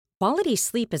Quality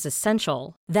sleep is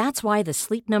essential. That's why the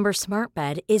Sleep Number Smart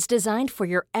Bed is designed for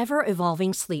your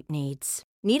ever-evolving sleep needs.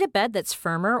 Need a bed that's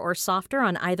firmer or softer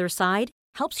on either side?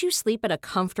 Helps you sleep at a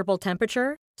comfortable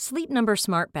temperature? Sleep Number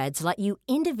Smart Beds let you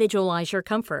individualize your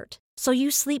comfort, so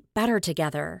you sleep better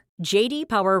together. J.D.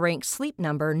 Power ranks Sleep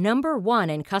Number number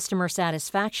 1 in customer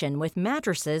satisfaction with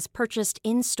mattresses purchased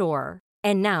in-store.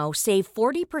 And now, save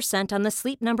 40% on the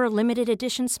Sleep Number Limited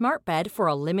Edition Smart Bed for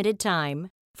a limited time.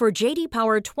 For J.D.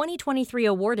 Power 2023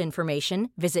 award information,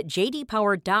 visit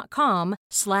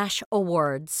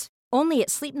jdpower.com/awards. Only at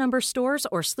Sleep Number stores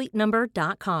or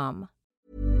sleepnumber.com.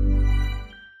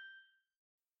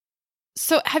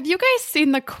 So have you guys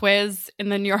seen the quiz in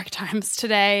the New York Times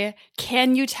today?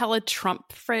 Can you tell a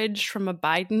Trump fridge from a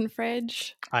Biden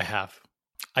fridge? I have.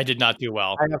 I did not do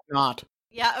well. I have not.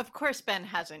 Yeah, of course Ben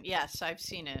hasn't. Yes, I've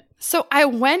seen it. So I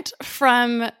went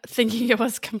from thinking it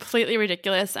was completely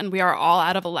ridiculous and we are all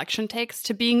out of election takes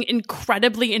to being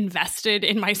incredibly invested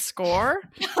in my score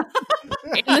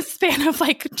in the span of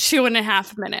like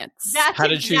 2.5 minutes. That's How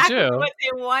did exactly you do? what they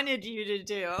wanted you to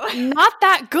do. Not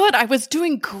that good. I was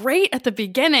doing great at the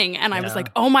beginning and I was like,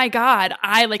 oh my God,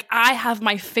 I have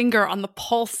my finger on the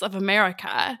pulse of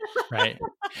America. Right.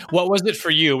 What was it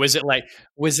for you? Was it like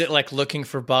looking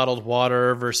for bottled water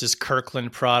versus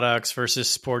Kirkland products versus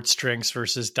sports drinks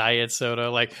versus diet soda?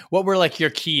 Like, what were like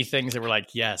your key things that were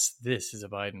like, yes, this is a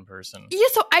Biden person? Yeah,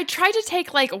 so I tried to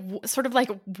take like sort of like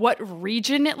what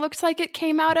region it looks like it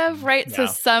came out of, right? Yeah. So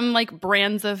some like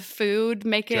brands of food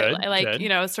make it Good, like, good. you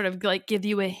know, sort of like give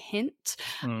you a hint.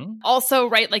 Mhm. Also,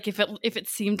 right, like if it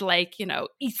seemed like, you know,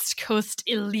 East Coast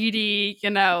elite,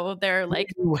 you know, they're like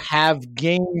You have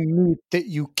game meat that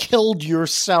you killed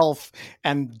yourself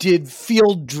and did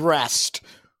field dressed.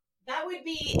 That would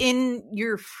be in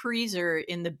your freezer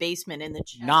in the basement in the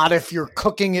chest. Not if you're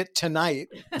cooking it tonight.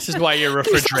 This is why your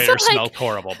There's refrigerator also, like, smelled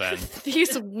horrible, Ben.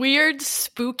 these weird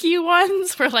spooky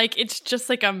ones where like it's just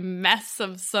like a mess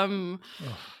of some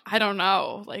I don't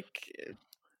know, like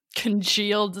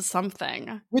congealed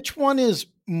something. Which one is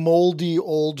moldy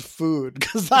old food?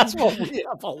 Because that's what we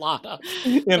have a lot of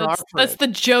in our That's fridge. the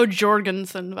Joe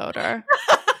Jorgensen voter.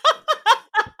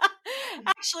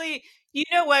 Actually, you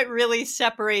know what really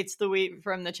separates the wheat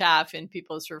from the chaff in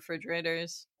people's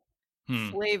refrigerators?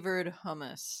 Flavored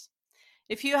hummus.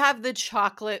 If you have the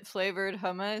chocolate flavored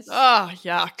hummus, Oh,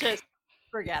 yuck. just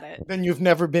forget it. Then you've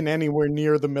never been anywhere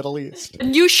near the Middle East.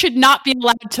 And you should not be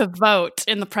allowed to vote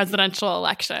in the presidential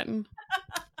election.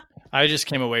 I just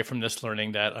came away from this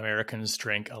learning that Americans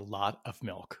drink a lot of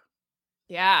milk.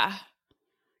 Yeah.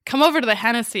 Come over to the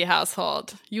Hennessy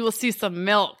household. You will see some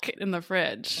milk in the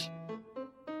fridge.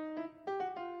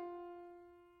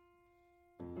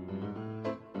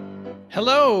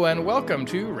 Hello and welcome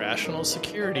to Rational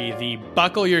Security, the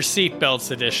Buckle Your Seatbelts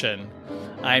edition.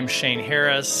 I'm Shane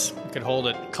Harris. You could call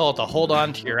it the Hold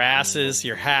On to Your Asses,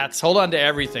 Your Hats, Hold On to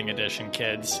Everything edition,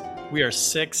 kids. We are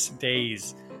 6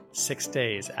 days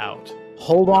out.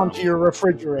 Hold on to your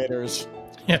refrigerators.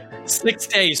 Yeah, 6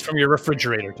 days from your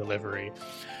refrigerator delivery.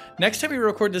 Next time we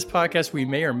record this podcast, we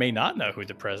may or may not know who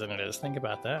the president is. Think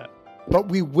about that. But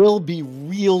we will be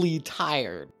really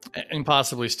tired. And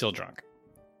possibly still drunk.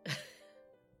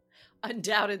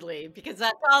 Undoubtedly, because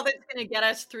that's all that's going to get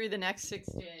us through the next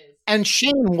 6 days. And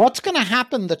Shane, what's going to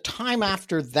happen the time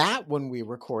after that when we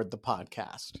record the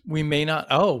podcast? We may not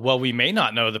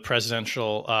know the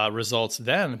presidential results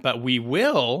then, but we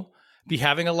will be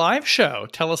having a live show.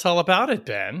 Tell us all about it,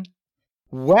 Ben.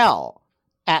 Well,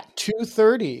 at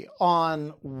 2:30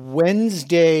 on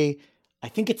Wednesday, I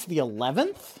think it's the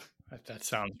 11th, That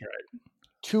sounds right.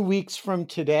 2 weeks from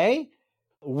today,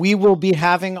 we will be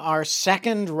having our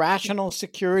second Rational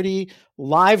Security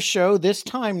live show, this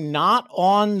time not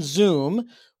on Zoom.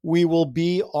 We will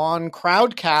be on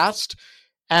Crowdcast,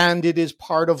 and it is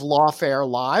part of Lawfare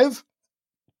Live.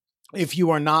 If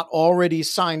you are not already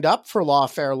signed up for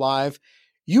Lawfare Live,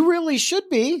 you really should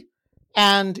be.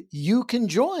 And you can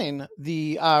join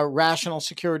the Rational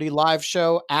Security live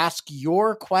show. Ask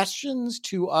your questions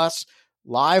to us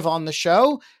live on the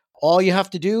show. All you have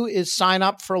to do is sign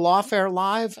up for Lawfare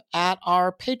Live at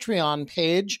our Patreon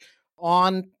page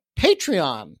on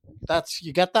Patreon.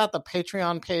 You get that? The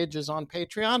Patreon page is on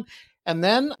Patreon. And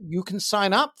then you can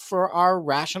sign up for our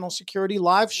Rational Security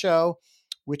live show,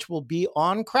 which will be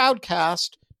on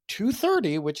Crowdcast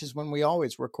 2:30, which is when we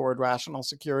always record Rational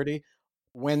Security,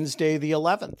 Wednesday the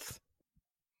 11th.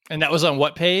 And that was on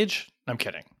what page? I'm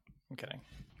kidding.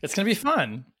 It's going to be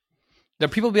fun. Will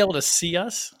people be able to see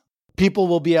us? People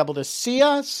will be able to see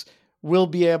us. we'll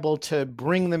be able to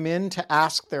bring them in to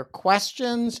ask their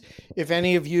questions. If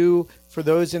any of you, for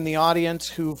those in the audience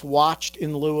who've watched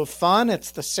In Lieu of Fun,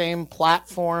 it's the same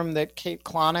platform that Kate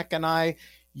Klonick and I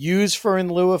use for In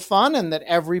Lieu of Fun, and that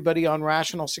everybody on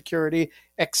Rational Security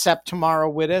except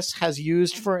Tamara Wittes has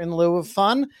used for In Lieu of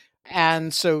Fun.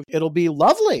 And so it'll be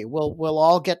lovely. We'll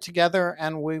all get together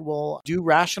and we will do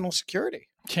Rational Security.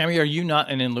 Tammy, are you not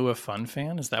an In Lieu of Fun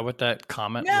fan? Is that what that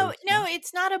comment was? No,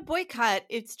 it's not a boycott.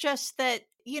 It's just that,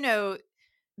 Ben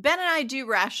and I do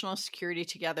Rational Security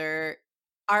together.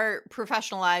 Our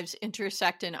professional lives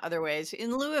intersect in other ways.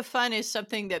 In Lieu of Fun is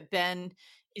something that Ben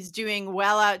is doing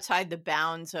well outside the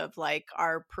bounds of like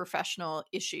our professional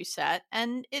issue set,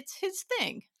 and it's his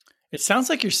thing. It sounds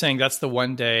like you're saying that's the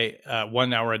 1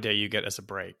 hour a day you get as a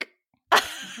break.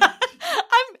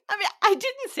 I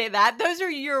didn't say that. Those are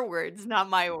your words, not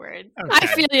my words. Okay. I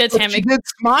feel you, Tammy. You did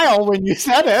smile when you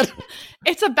said it.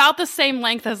 It's about the same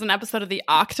length as an episode of The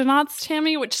Octonauts,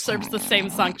 Tammy, which serves the same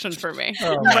function for me.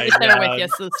 Oh right there with you,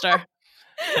 sister.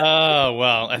 Oh,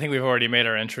 well, I think we've already made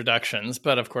our introductions,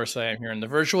 but of course I am here in the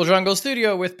virtual jungle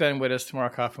studio with Ben Wittes,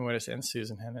 Tamara Coffin-Wittes, and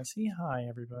Susan Hennessy. Hi,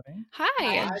 everybody. Hi.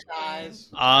 Hi,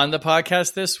 guys. On the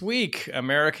podcast this week,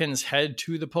 Americans head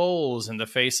to the polls in the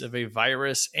face of a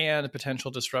virus and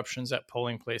potential disruptions at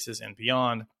polling places and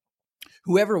beyond.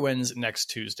 Whoever wins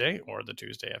next Tuesday, or the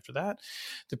Tuesday after that,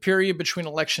 the period between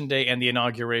Election Day and the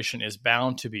inauguration is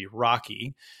bound to be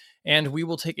rocky. And we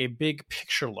will take a big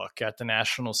picture look at the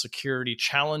national security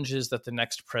challenges that the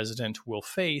next president will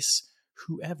face,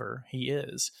 whoever he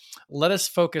is. Let us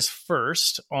focus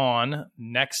first on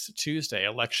next Tuesday,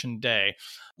 Election Day.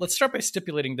 Let's start by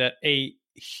stipulating that a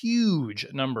huge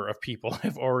number of people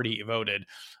have already voted.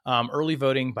 Early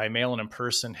voting by mail and in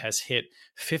person has hit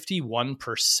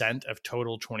 51% of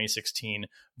total 2016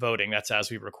 voting. That's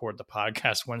as we record the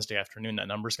podcast Wednesday afternoon. That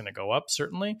number is going to go up,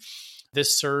 certainly.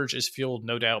 This surge is fueled,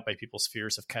 no doubt, by people's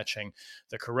fears of catching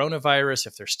the coronavirus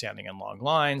if they're standing in long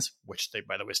lines, which they,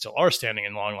 by the way, still are standing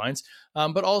in long lines,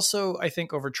 but also, I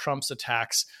think, over Trump's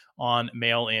attacks on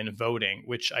mail-in voting,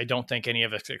 which I don't think any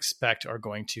of us expect are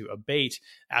going to abate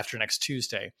after next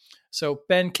Tuesday. So,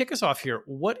 Ben, kick us off here.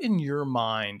 What in your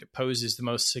mind poses the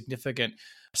most significant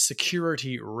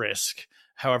security risk,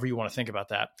 however you want to think about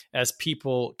that, as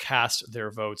people cast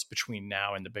their votes between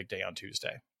now and the big day on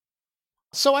Tuesday?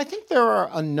 So I think there are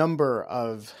a number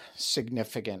of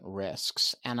significant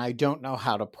risks, and I don't know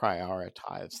how to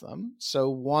prioritize them. So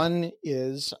one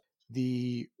is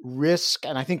the risk,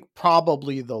 and I think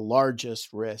probably the largest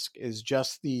risk is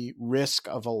just the risk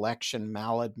of election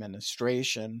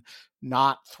maladministration,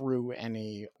 not through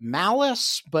any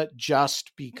malice, but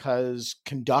just because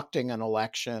conducting an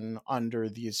election under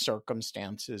these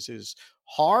circumstances is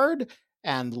hard.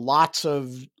 And lots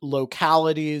of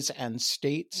localities and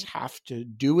states have to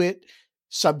do it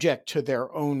subject to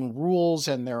their own rules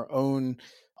and their own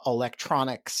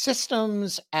electronic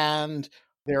systems and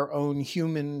their own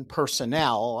human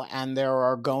personnel. And there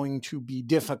are going to be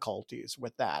difficulties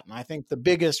with that. And I think the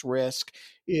biggest risk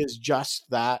is just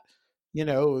that,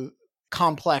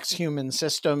 complex human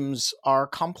systems are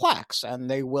complex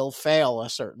and they will fail a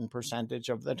certain percentage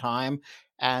of the time.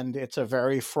 And it's a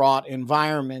very fraught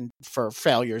environment for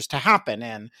failures to happen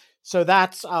in. So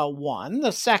that's one.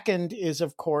 The second is,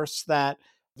 of course, that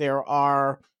there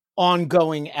are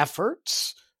ongoing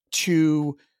efforts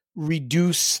to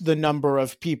reduce the number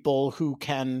of people who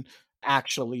can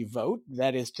actually vote.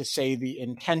 That is to say, the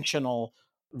intentional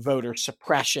voter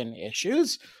suppression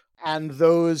issues. And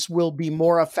those will be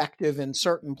more effective in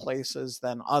certain places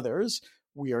than others.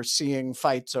 We are seeing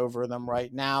fights over them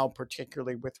right now,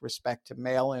 particularly with respect to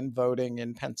mail-in voting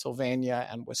in Pennsylvania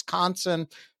and Wisconsin,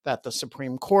 that the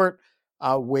Supreme Court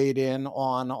weighed in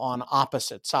on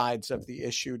opposite sides of the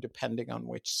issue, depending on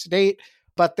which state.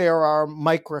 But there are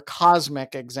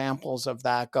microcosmic examples of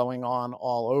that going on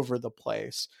all over the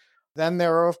place. Then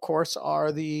there, of course,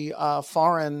 are the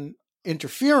foreign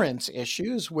interference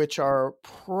issues, which are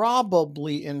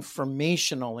probably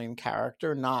informational in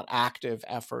character, not active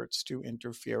efforts to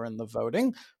interfere in the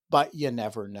voting, but you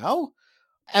never know.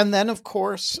 And then, of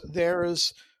course,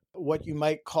 there's what you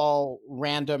might call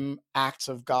random acts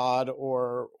of God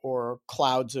or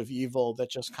clouds of evil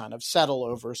that just kind of settle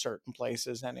over certain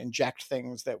places and inject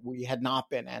things that we had not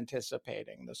been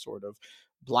anticipating, the sort of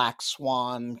black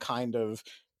swan kind of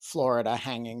Florida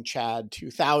hanging Chad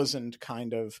 2000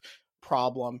 kind of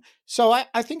problem. So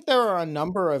I think there are a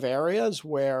number of areas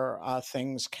where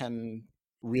things can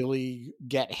really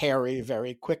get hairy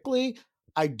very quickly.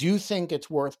 I do think it's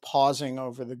worth pausing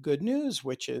over the good news,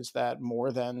 which is that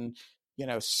more than,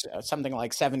 something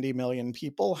like 70 million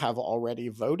people have already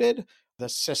voted. The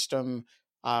system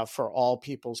for all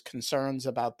people's concerns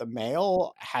about the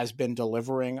mail, has been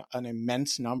delivering an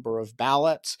immense number of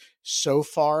ballots. So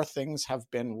far, things have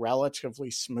been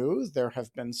relatively smooth. There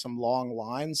have been some long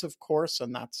lines, of course,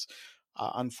 and that's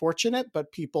unfortunate,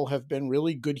 but people have been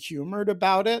really good-humored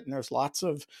about it. And there's lots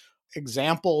of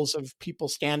examples of people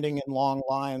standing in long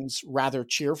lines rather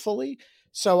cheerfully.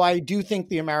 So I do think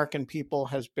the American people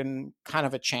has been kind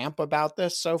of a champ about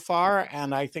this so far.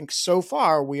 And I think so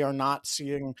far we are not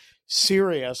seeing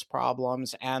serious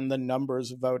problems, and the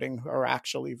numbers of voting are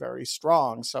actually very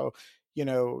strong. So,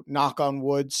 knock on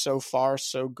wood, so far,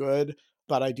 so good.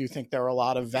 But I do think there are a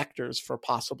lot of vectors for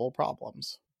possible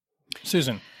problems.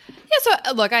 Susan. Yeah,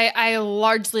 so look, I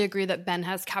largely agree that Ben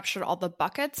has captured all the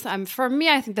buckets. For me,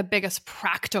 I think the biggest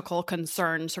practical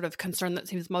concern that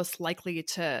seems most likely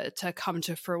to come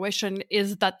to fruition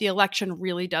is that the election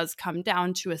really does come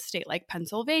down to a state like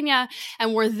Pennsylvania,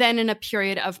 and we're then in a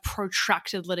period of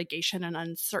protracted litigation and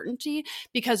uncertainty,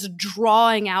 because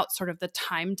drawing out sort of the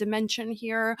time dimension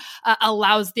here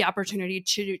allows the opportunity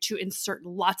to insert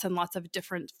lots and lots of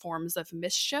different forms of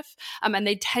mischief, and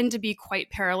they tend to be quite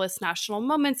perilous national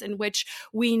moments in which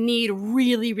we need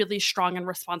really, really strong and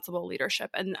responsible leadership.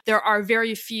 And there are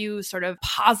very few sort of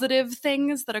positive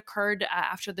things that occurred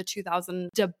after the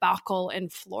 2000 debacle in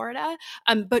Florida,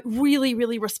 but really,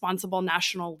 really responsible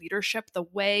national leadership. The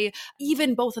way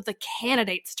even both of the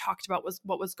candidates talked about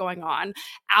what was going on,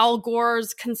 Al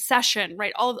Gore's concession,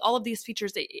 right? All of these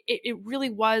features, it really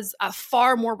was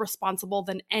far more responsible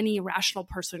than any rational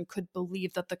person could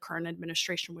believe that the current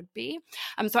administration would be.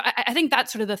 So I think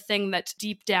that's sort of the thing that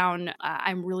deep down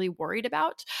I'm really worried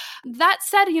about. That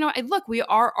said, look, we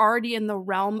are already in the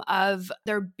realm of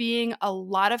there being a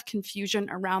lot of confusion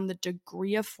around the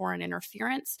degree of foreign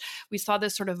interference. We saw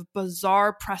this sort of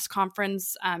bizarre press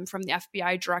conference from the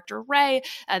FBI Director Wray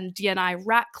and DNI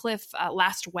Ratcliffe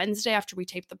last Wednesday after we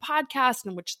taped the podcast,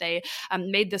 in which they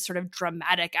made this sort of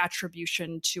dramatic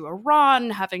attribution to Iran,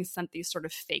 having sent these sort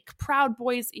of fake Proud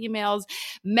Boys emails,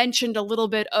 mentioned a little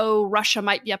bit, Russia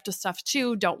might be up to stuff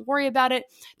too, don't worry about it.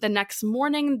 The next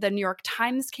morning, the New York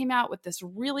Times came out with this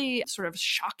really sort of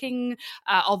shocking,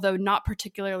 although not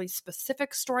particularly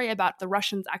specific story about the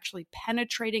Russians actually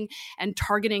penetrating and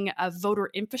targeting voter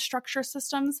infrastructure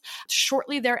systems.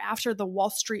 Shortly thereafter, the Wall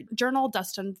Street Journal,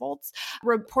 Dustin Volz,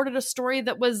 reported a story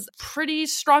that was pretty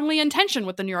strongly in tension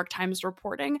with the New York Times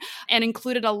reporting and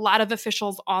included a lot of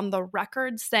officials on the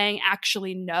record saying,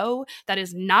 actually, no, that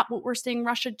is not what we're seeing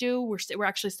Russia do. We're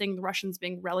actually seeing the Russians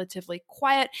being relatively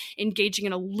quiet, engaging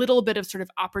in a little bit of sort of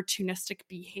opportunistic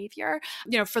behavior.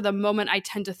 For the moment, I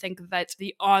tend to think that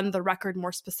the on-the-record,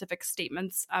 more specific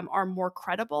statements are more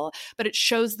credible, but it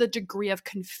shows the degree of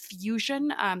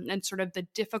confusion and sort of the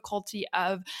difficulty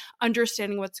of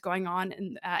understanding what's going on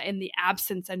in the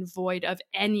absence and void of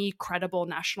any credible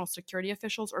national security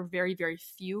officials, or very, very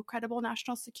few credible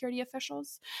national security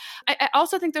officials. I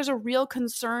also think there's a real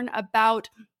concern about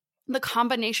the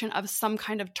combination of some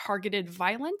kind of targeted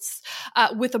violence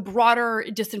with a broader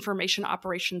disinformation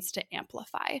operations to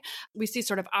amplify. We see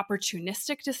sort of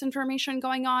opportunistic disinformation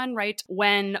going on, right?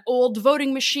 When old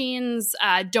voting machines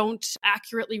don't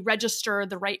accurately register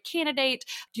the right candidate,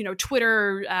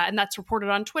 Twitter, and that's reported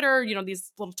on Twitter,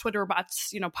 these little Twitter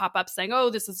bots, pop up saying,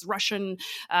 this is Russian,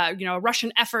 a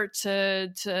Russian effort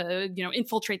to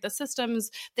infiltrate the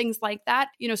systems, things like that.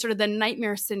 Sort of the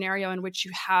nightmare scenario in which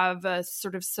you have a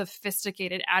sort of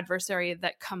sophisticated adversary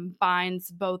that combines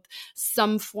both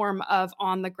some form of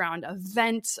on-the-ground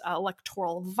event,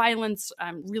 electoral violence,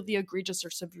 really egregious or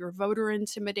severe voter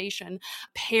intimidation,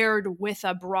 paired with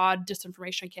a broad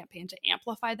disinformation campaign to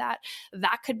amplify that.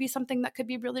 That could be something that could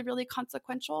be really, really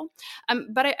consequential.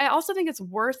 But I also think it's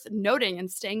worth noting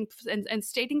and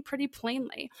stating pretty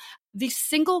plainly, the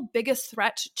single biggest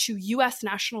threat to U.S.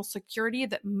 national security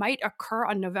that might occur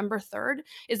on November 3rd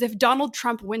is if Donald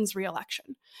Trump wins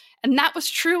re-election. And that was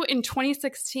true in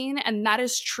 2016, and that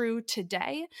is true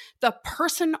today. The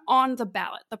person on the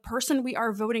ballot, the person we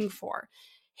are voting for,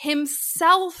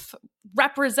 himself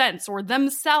represents, or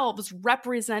themselves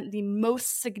represent, the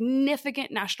most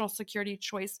significant national security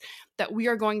choice that we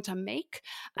are going to make.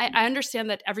 I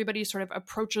understand that everybody sort of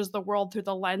approaches the world through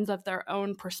the lens of their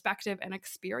own perspective and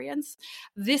experience.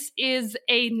 This is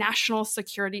a national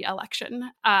security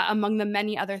election, among the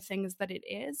many other things that it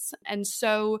is. And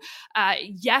so,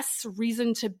 yes,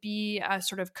 reason to be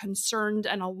sort of concerned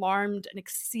and alarmed and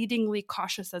exceedingly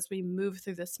cautious as we move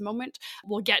through this moment.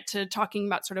 We'll get to talking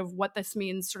about sort of what this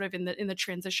means sort of in the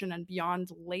transition and beyond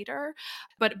later.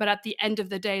 But at the end of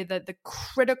the day, the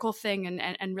critical thing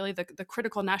and really the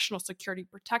critical national security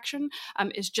protection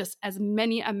is just as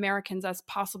many Americans as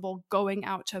possible going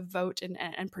out to vote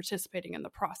and participating in the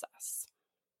process.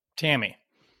 Tammy.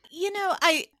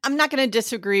 I'm not going to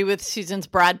disagree with Susan's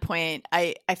broad point.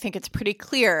 I think it's pretty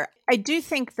clear. I do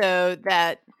think, though,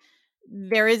 that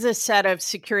there is a set of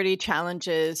security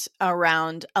challenges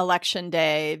around Election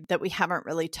Day that we haven't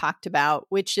really talked about,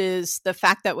 which is the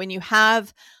fact that when you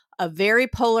have a very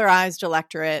polarized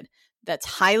electorate that's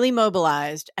highly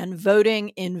mobilized and voting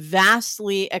in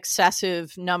vastly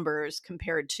excessive numbers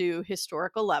compared to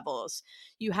historical levels,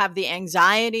 you have the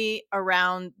anxiety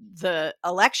around the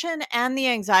election and the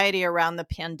anxiety around the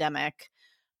pandemic.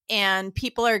 And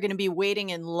people are going to be waiting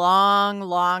in long,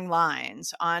 long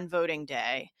lines on voting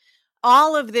day.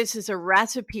 All of this is a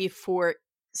recipe for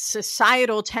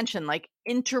societal tension, like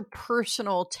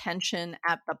interpersonal tension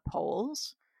at the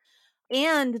polls.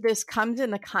 And this comes in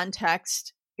the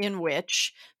context in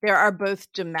which there are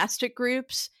both domestic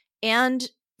groups and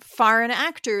foreign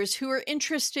actors who are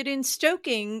interested in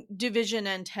stoking division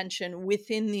and tension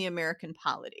within the American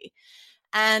polity.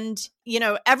 And,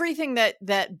 everything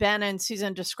that Ben and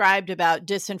Susan described about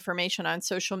disinformation on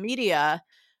social media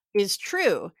is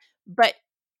true. But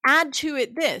add to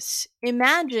it this: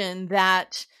 imagine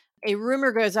that a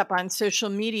rumor goes up on social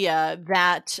media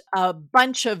that a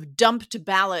bunch of dumped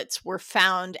ballots were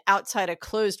found outside a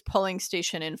closed polling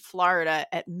station in Florida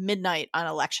at midnight on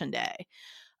Election Day.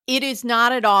 It is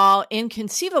not at all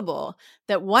inconceivable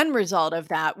that one result of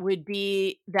that would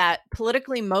be that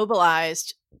politically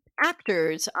mobilized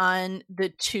actors on the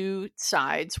two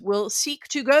sides will seek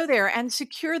to go there and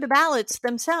secure the ballots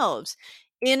themselves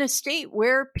in a state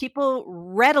where people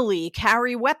readily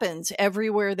carry weapons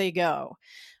everywhere they go.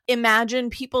 Imagine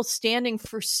people standing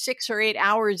for 6 or 8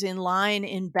 hours in line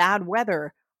in bad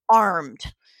weather,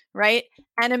 armed, right?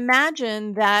 And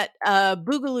imagine that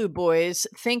Boogaloo Boys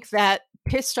think that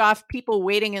pissed off people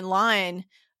waiting in line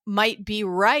might be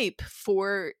ripe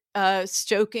for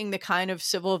stoking the kind of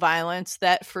civil violence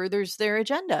that furthers their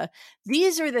agenda.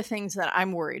 These are the things that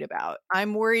I'm worried about.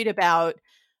 I'm worried about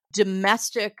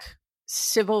domestic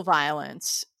civil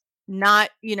violence, not,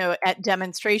 at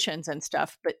demonstrations and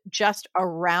stuff, but just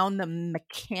around the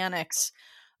mechanics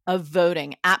of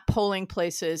voting at polling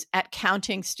places, at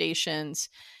counting stations.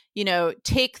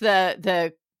 Take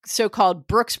the so-called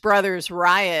Brooks Brothers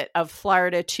riot of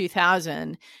Florida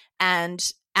 2000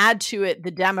 and add to it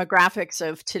the demographics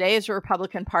of today's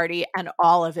Republican Party and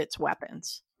all of its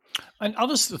weapons. And I'll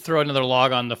just throw another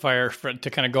log on the fire to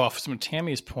kind of go off some of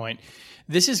Tammy's point.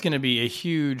 This is going to be a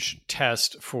huge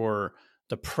test for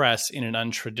the press in an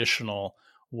untraditional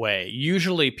way.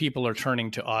 Usually people are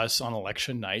turning to us on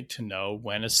election night to know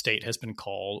when a state has been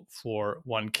called for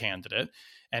one candidate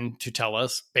and to tell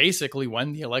us basically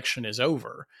when the election is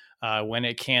over, when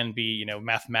it can be,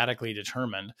 mathematically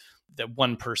determined that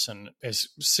one person has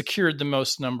secured the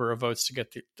most number of votes to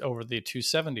get over the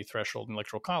 270 threshold in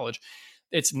Electoral College.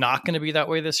 It's not going to be that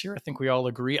way this year. I think we all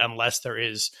agree, unless there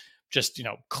is just,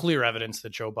 clear evidence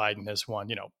that Joe Biden has won,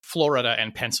 Florida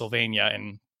and Pennsylvania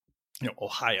and,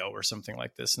 Ohio or something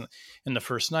like this in the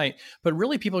first night. But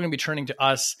really, people are going to be turning to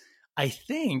us, I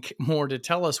think, more to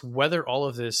tell us whether all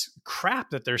of this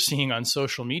crap that they're seeing on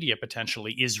social media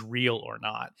potentially is real or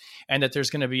not. And that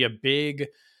there's going to be a big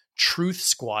truth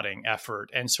squatting effort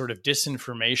and sort of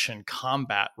disinformation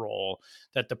combat role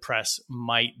that the press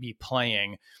might be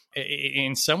playing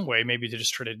in some way, maybe to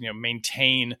just try to,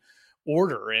 maintain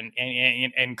order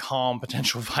and calm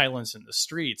potential violence in the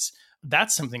streets.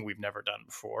 That's something we've never done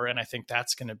before. And I think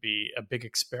that's going to be a big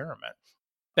experiment.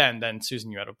 Ben, then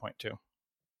Susan, you had a point too.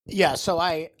 Yeah, so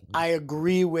I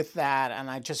agree with that, and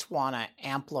I just want to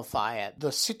amplify it.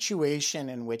 The situation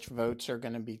in which votes are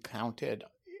going to be counted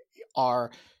are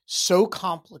so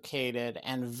complicated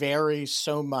and vary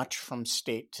so much from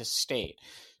state to state.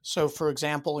 So, for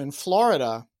example, in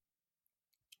Florida,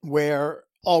 where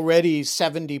already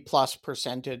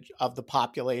 70+% of the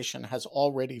population has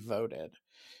already voted,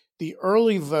 the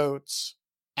early votes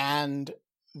and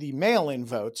the mail-in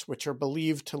votes, which are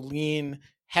believed to lean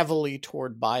heavily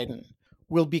toward Biden,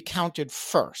 will be counted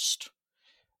first.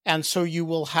 And so you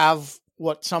will have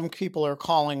what some people are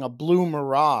calling a blue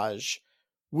mirage,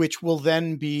 which will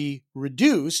then be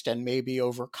reduced and maybe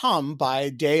overcome by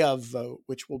a day of vote,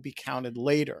 which will be counted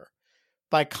later.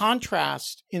 By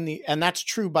contrast, and that's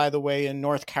true, by the way, in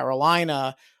North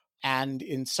Carolina and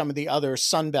in some of the other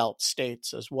Sunbelt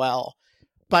states as well.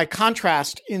 By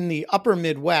contrast, in the upper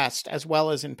Midwest, as well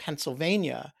as in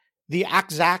Pennsylvania, the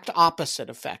exact opposite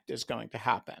effect is going to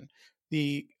happen.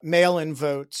 the mail-in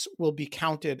votes will be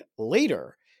counted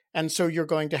later. And so you're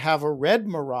going to have a red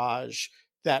mirage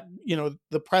that,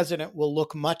 the president will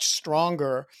look much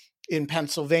stronger in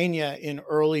Pennsylvania in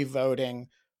early voting,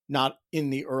 not in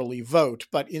the early vote,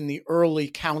 but in the early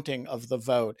counting of the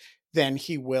vote than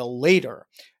he will later.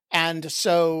 And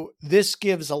so this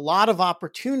gives a lot of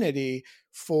opportunity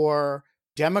for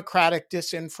Democratic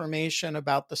disinformation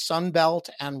about the Sun Belt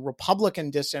and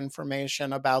Republican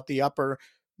disinformation about the upper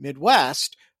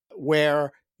Midwest,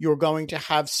 where you're going to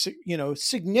have,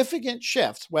 significant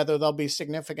shifts. Whether they'll be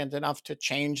significant enough to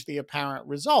change the apparent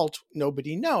result,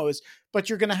 nobody knows, but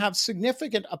you're going to have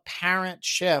significant apparent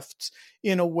shifts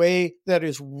in a way that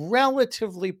is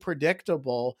relatively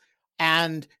predictable.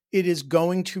 And it is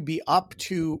going to be up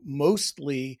to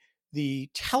mostly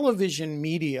the television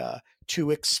media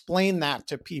to explain that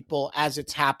to people as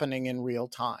it's happening in real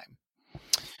time.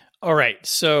 All right.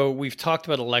 So we've talked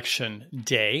about election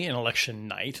day and election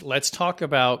night. Let's talk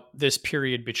about this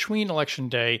period between election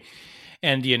day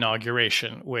and the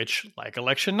inauguration, which, like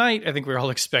election night, I think we're all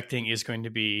expecting is going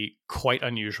to be quite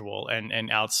unusual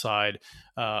and outside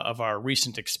of our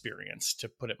recent experience, to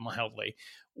put it mildly.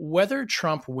 Whether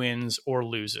Trump wins or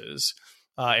loses,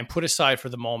 and put aside for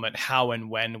the moment how and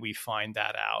when we find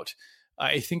that out,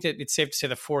 I think that it's safe to say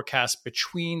the forecast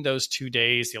between those 2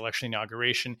 days, the election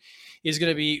inauguration, is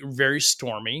going to be very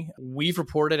stormy. We've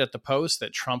reported at the Post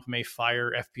that Trump may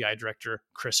fire FBI Director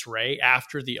Chris Wray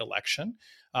after the election.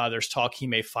 There's talk he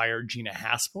may fire Gina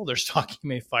Haspel. There's talk he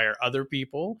may fire other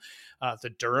people.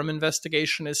 The Durham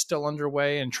investigation is still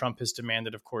underway, and Trump has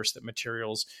demanded, of course, that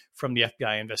materials from the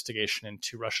FBI investigation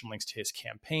into Russian links to his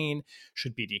campaign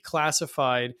should be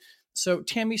declassified. So,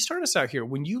 Tammy, start us out here.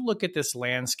 When you look at this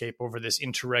landscape over this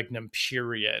interregnum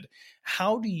period,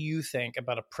 how do you think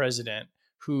about a president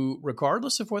who,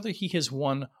 regardless of whether he has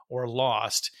won or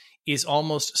lost, is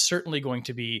almost certainly going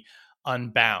to be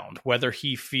unbound, whether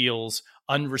he feels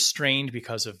unrestrained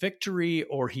because of victory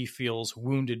or he feels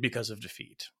wounded because of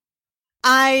defeat?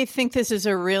 I think this is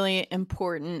a really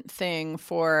important thing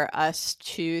for us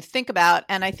to think about.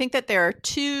 And I think that there are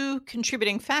two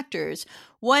contributing factors.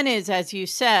 One is, as you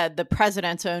said, the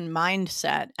president's own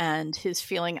mindset and his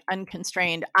feeling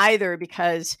unconstrained, either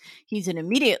because he's an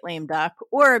immediate lame duck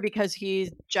or because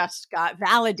he just got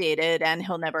validated and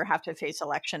he'll never have to face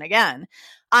election again.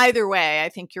 Either way, I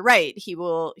think you're right. He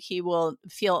will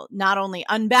feel not only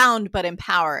unbound, but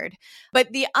empowered.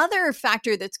 But the other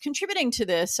factor that's contributing to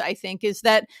this, I think, is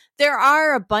that there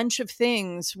are a bunch of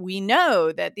things we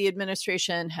know that the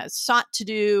administration has sought to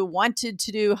do, wanted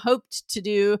to do, hoped to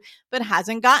do, but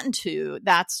hasn't gotten to.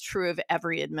 That's true of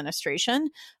every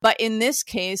administration. But in this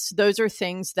case, those are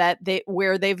things that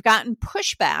where they've gotten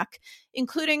pushback,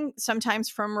 including sometimes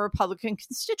from Republican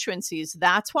constituencies.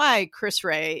 That's why Chris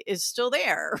Wray is still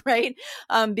there, right?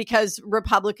 Because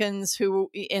Republicans who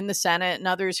in the Senate and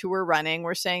others who were running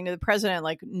were saying to the president,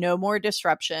 like, no more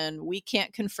disruption. We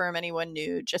can't confirm anyone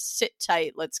new. Just sit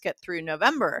tight. Let's get through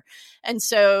November. And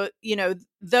so,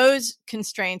 those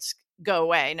constraints go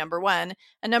away, number one.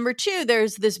 And number two,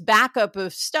 there's this backup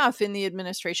of stuff in the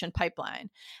administration pipeline.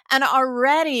 And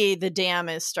already the dam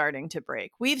is starting to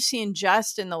break. We've seen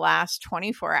just in the last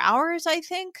 24 hours, I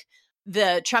think,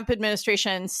 the Trump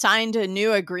administration signed a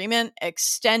new agreement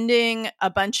extending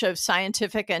a bunch of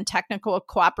scientific and technical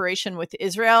cooperation with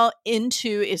Israel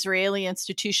into Israeli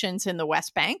institutions in the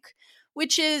West Bank,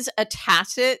 which is a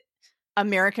tacit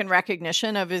American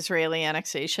recognition of Israeli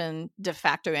annexation, de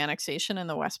facto annexation in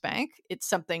the West Bank. It's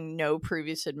something no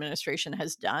previous administration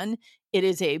has done. It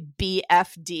is a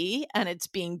BFD, and it's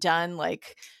being done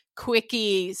like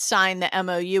quickie sign the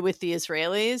MOU with the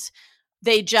Israelis.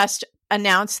 They just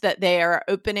announced that they are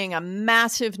opening a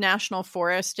massive national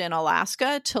forest in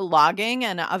Alaska to logging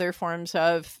and other forms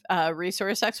of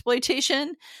resource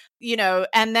exploitation.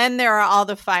 And then there are all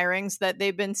the firings that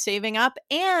they've been saving up.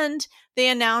 And they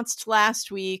announced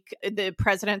last week, the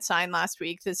president signed last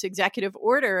week, this executive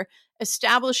order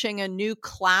establishing a new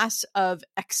class of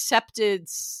accepted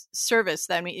service.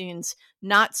 That means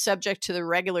not subject to the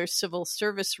regular civil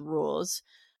service rules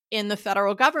in the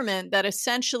federal government, that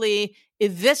essentially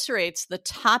eviscerates the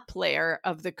top layer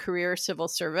of the career civil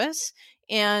service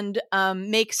and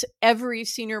makes every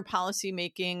senior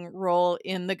policymaking role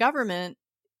in the government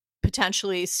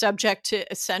potentially subject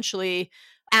to essentially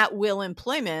at-will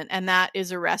employment. And that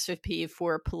is a recipe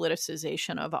for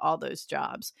politicization of all those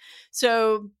jobs.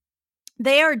 So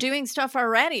they are doing stuff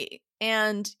already.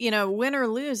 And, win or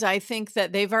lose, I think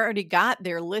that they've already got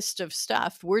their list of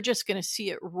stuff. We're just going to see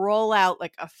it roll out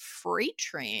like a freight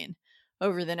train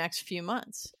over the next few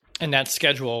months. And that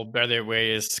schedule, by the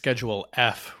way, is Schedule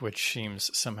F, which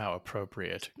seems somehow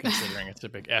appropriate considering it's a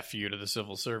big FU to the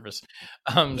civil service.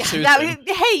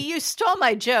 Hey, you stole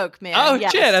my joke, man. Oh,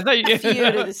 shit. I thought you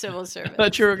FU to the civil service. I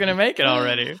thought you were going to make it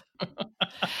already.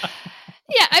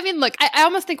 Yeah, I mean, look, I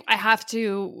almost think I have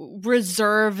to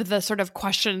reserve the sort of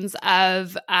questions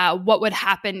of what would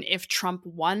happen if Trump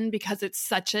won, because it's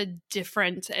such a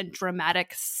different and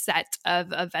dramatic set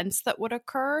of events that would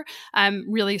occur.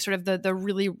 Really sort of the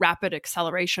really rapid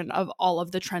acceleration of all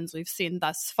of the trends we've seen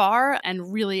thus far,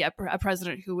 and really a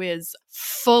president who is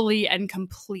fully and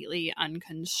completely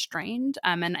unconstrained.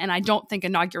 And I don't think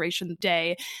Inauguration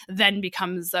Day then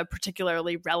becomes a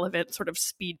particularly relevant sort of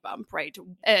speed bump, right?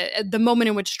 The moment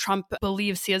in which Trump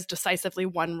believes he has decisively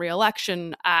won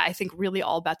re-election, I think really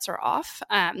all bets are off.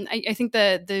 I think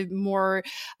the more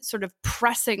sort of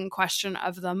pressing question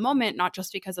of the moment, not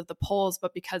just because of the polls,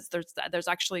 but because there's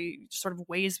actually sort of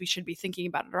ways we should be thinking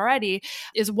about it already,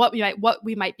 is what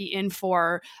we might be in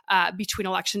for between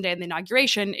Election Day and the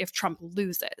inauguration if Trump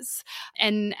loses.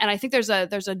 And I think there's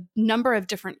a number of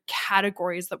different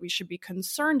categories that we should be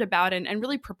concerned about and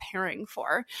really preparing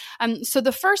for. So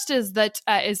the first is that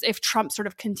is if Trump sort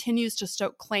of continues to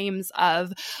stoke claims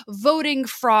of voting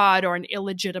fraud or an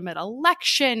illegitimate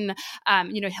election,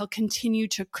 he'll continue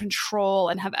to control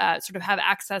and have have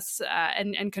access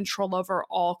and control over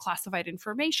all classified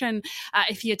information.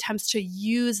 If he attempts to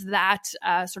use that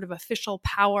sort of official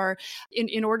power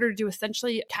in order to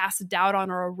essentially cast doubt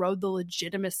on or erode the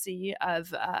legitimacy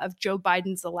of Joe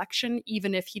Biden's election,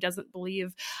 even if he doesn't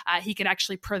believe he can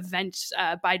actually prevent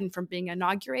Biden from being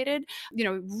inaugurated,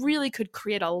 really could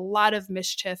create a lot of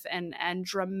mischief and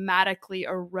dramatically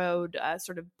erode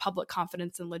sort of public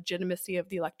confidence and legitimacy of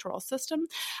the electoral system.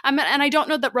 And I don't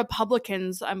know that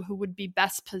Republicans who would be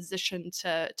best positioned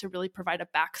to really provide a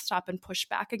backstop and push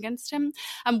back against him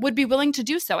would be willing to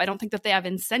do so. I don't think that they have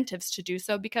incentives to do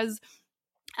so because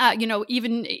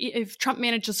even if Trump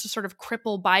manages to sort of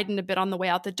cripple Biden a bit on the way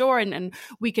out the door and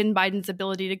weaken Biden's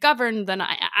ability to govern, then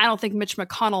I don't think Mitch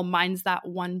McConnell minds that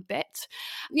one bit.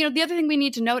 The other thing we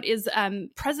need to note is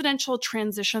presidential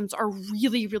transitions are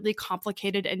really, really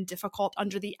complicated and difficult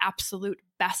under the absolute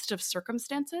best of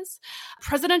circumstances.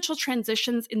 Presidential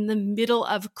transitions in the middle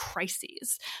of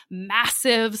crises,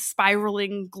 massive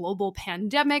spiraling global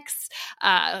pandemics,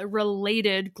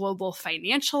 related global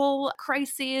financial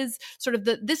crises,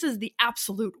 this is the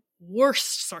absolute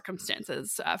worst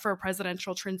circumstances for a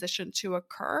presidential transition to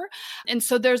occur. And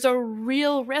so there's a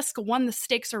real risk. One, the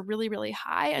stakes are really, really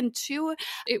high. And two,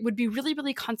 it would be really,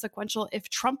 really consequential if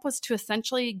Trump was to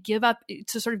essentially give up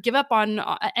on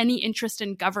any interest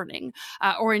in governing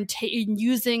or in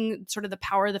using sort of the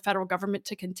power of the federal government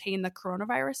to contain the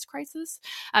coronavirus crisis.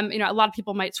 A lot of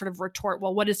people might sort of retort,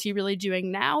 well, what is he really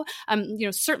doing now?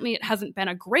 Certainly it hasn't been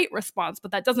a great response, but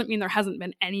that doesn't mean there hasn't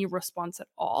been any response at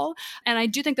all. And I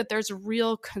do think that there's a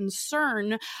real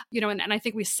concern, and I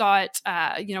think we saw it,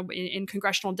 in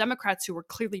congressional Democrats who were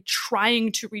clearly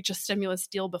trying to reach a stimulus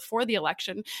deal before the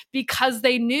election because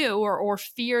they knew or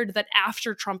feared that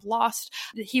after Trump lost,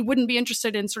 he wouldn't be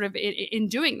interested in sort of in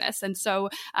doing this. And so,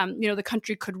 the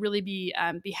country could really be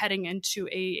heading into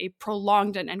a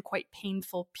prolonged and quite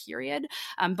painful period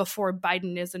before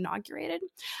Biden is inaugurated.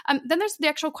 Then there's the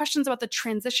actual questions about the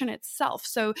transition itself.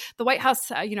 So the White House,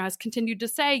 has continued to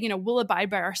say, we'll abide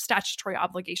by our statutory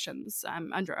obligations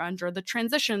under the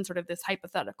transition, sort of this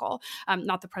hypothetical,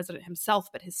 not the president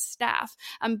himself, but his staff.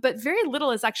 But very little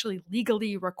is actually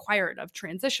legally required of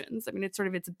transitions. I mean,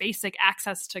 it's basic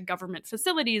access to government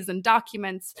facilities and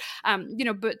documents,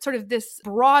 but sort of this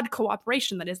broad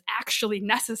cooperation that is actually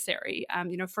necessary,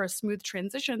 for a smooth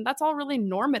transition, that's all really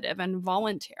normative and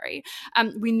voluntary.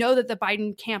 We know that the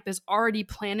Biden camp is already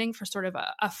planning for sort of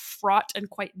a fraught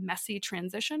and quite messy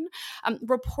transition.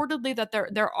 Reportedly that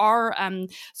there are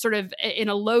sort of in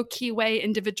a low-key way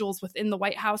individuals within the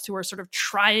White House who are sort of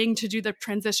trying to do the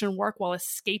transition work while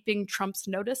escaping Trump's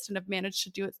notice and have managed to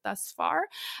do it thus far.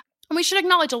 And we should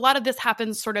acknowledge a lot of this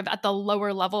happens sort of at the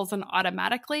lower levels and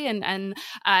automatically, and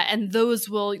those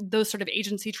sort of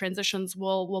agency transitions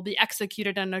will be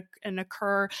executed and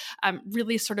occur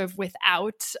really sort of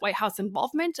without White House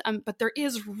involvement. But there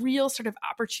is real sort of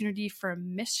opportunity for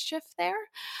mischief there.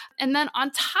 And then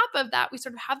on top of that, we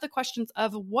sort of have the questions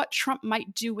of what Trump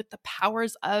might do with the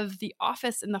powers of the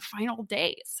office in the final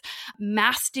days,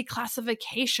 mass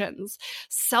declassifications,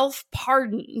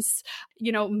 self-pardons,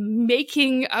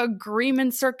 making a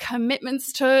agreements or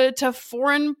commitments to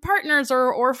foreign partners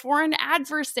or foreign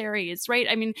adversaries, right?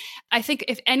 I mean, I think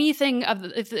if anything,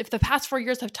 if the past 4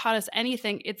 years have taught us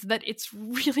anything, it's that it's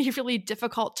really, really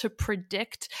difficult to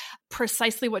predict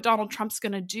precisely what Donald Trump's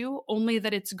going to do, only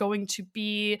that it's going to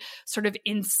be sort of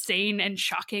insane and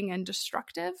shocking and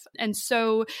destructive. And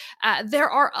so there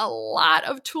are a lot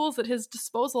of tools at his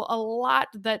disposal, a lot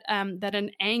that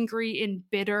an angry,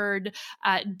 embittered,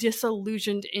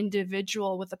 disillusioned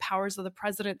individual with the powers of the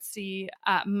presidency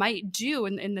might do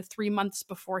in the 3 months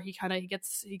before he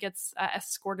gets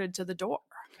escorted to the door.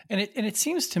 And it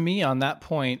seems to me on that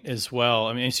point as well.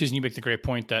 I mean, Susan, you make the great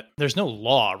point that there's no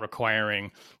law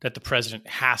requiring that the president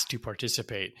has to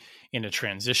participate in a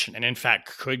transition, and in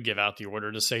fact could give out the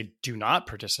order to say, do not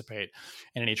participate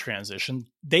in any transition.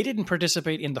 They didn't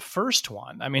participate in the first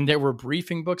one. I mean, there were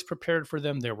briefing books prepared for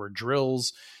them. There were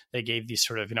drills. They gave these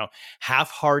sort of,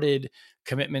 half-hearted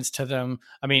commitments to them.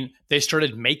 I mean, they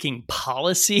started making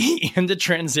policy in the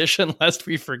transition, lest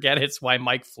we forget it's why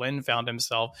Mike Flynn found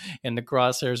himself in the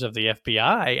crosshairs of the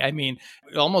FBI. I mean,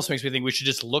 it almost makes me think we should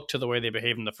just look to the way they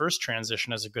behaved in the first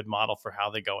transition as a good model for how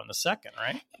they go in the second,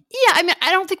 right? Yeah, I mean, I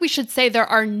don't think we should say there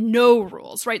are no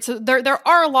rules, right? So there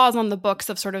are laws on the books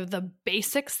of sort of the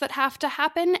basics that have to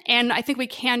happen. And I think we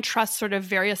can trust sort of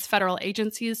various federal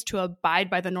agencies to abide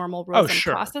by the normal rules and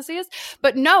processes.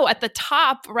 But no, at the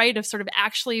top, right, of sort of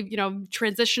actually,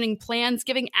 transitioning plans,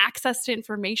 giving access to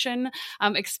information,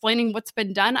 explaining what's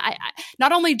been done. I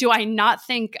not only do I not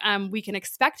think we can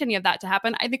expect any of that to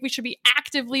happen, I think we should be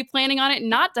actively planning on it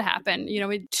not to happen.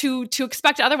 To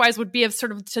expect otherwise would be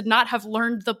to not have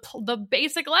learned the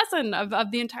basic lesson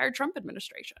of the entire Trump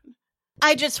administration.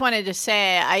 I just wanted to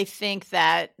say, I think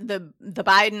that the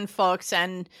Biden folks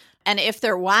and if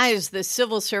they're wise, the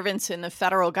civil servants in the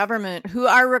federal government who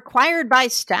are required by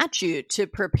statute to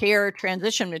prepare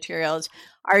transition materials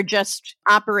are just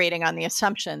operating on the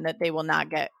assumption that they will not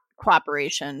get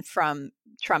cooperation from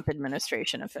Trump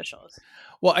administration officials.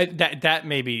 Well, that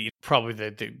may be probably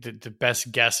the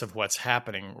best guess of what's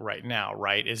happening right now,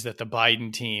 right? Is that the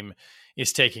Biden team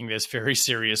is taking this very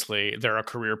seriously. There are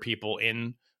career people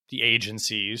in the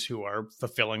agencies who are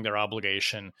fulfilling their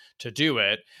obligation to do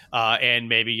it. And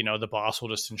maybe, the boss will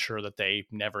just ensure that they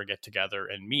never get together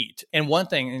and meet. And one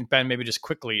thing, and Ben, maybe just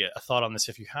quickly a thought on this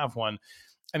if you have one.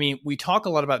 I mean, we talk a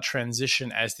lot about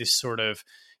transition as this sort of,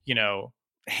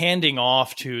 handing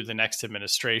off to the next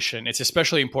administration. It's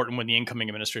especially important when the incoming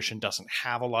administration doesn't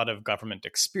have a lot of government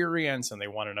experience and they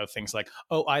want to know things like,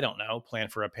 plan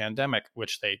for a pandemic,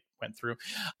 which they went through.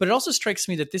 But it also strikes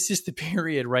me that this is the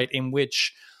period, right, in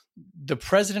which the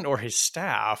president or his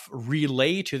staff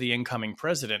relay to the incoming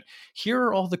president, here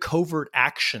are all the covert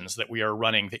actions that we are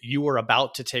running that you are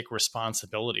about to take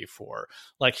responsibility for.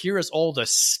 Like, here is all the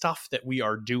stuff that we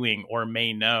are doing or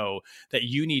may know that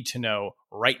you need to know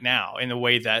right now, in the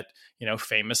way that,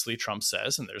 famously Trump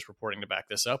says, and there's reporting to back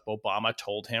this up, Obama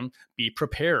told him, be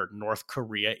prepared. North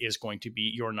Korea is going to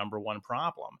be your number one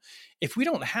problem. If we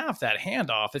don't have that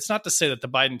handoff, it's not to say that the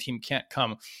Biden team can't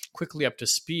come quickly up to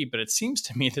speed, but it seems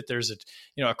to me that there's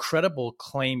a credible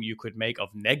claim you could make of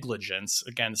negligence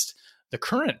against the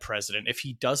current president if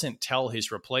he doesn't tell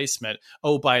his replacement,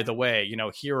 by the way,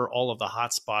 here are all of the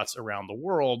hot spots around the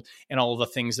world and all of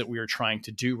the things that we are trying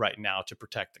to do right now to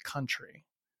protect the country.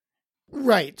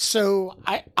 Right. So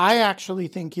I actually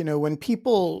think, when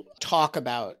people talk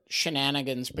about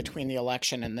shenanigans between the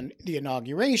election and the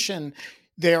inauguration,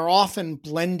 they're often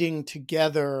blending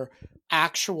together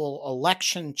actual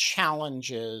election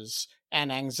challenges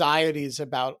and anxieties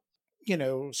about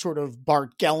sort of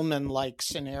Bart Gellman-like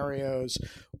scenarios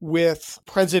with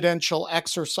presidential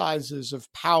exercises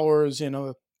of powers in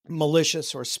a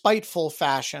malicious or spiteful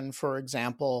fashion, for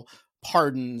example,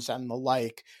 pardons and the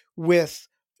like, with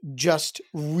just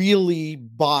really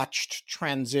botched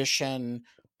transition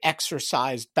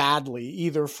exercised badly,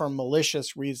 either for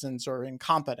malicious reasons or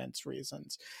incompetence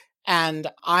reasons. And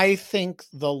I think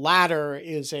the latter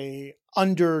is a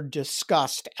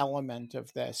under-discussed element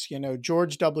of this.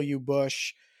 George W.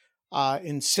 Bush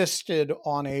insisted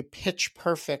on a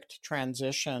pitch-perfect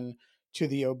transition to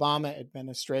the Obama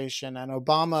administration, and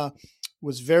Obama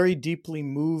was very deeply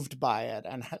moved by it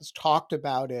and has talked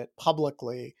about it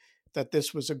publicly, that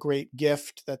this was a great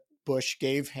gift that Bush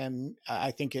gave him.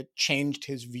 I think it changed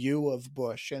his view of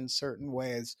Bush in certain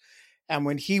ways. And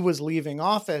when he was leaving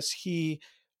office, he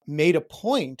made a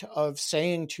point of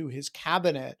saying to his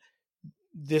cabinet,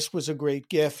 this was a great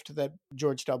gift that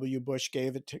George W. Bush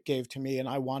gave to me, and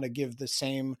I want to give the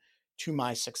same to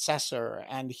my successor.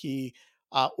 And he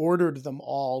ordered them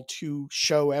all to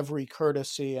show every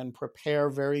courtesy and prepare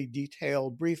very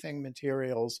detailed briefing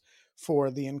materials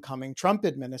for the incoming Trump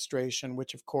administration,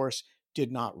 which of course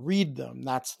did not read them.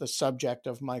 That's the subject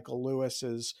of Michael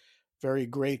Lewis's very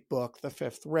great book, The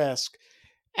Fifth Risk.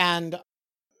 And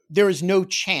there is no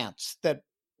chance that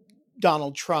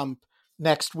Donald Trump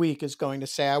next week is going to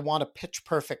say, I want a pitch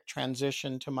perfect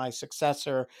transition to my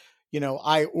successor.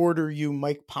 I order you,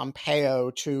 Mike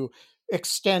Pompeo, to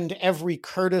extend every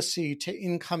courtesy to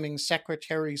incoming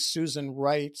Secretary Susan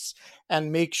Rice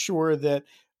and make sure that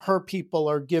her people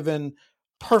are given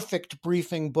perfect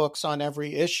briefing books on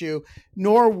every issue.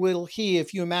 Nor will he,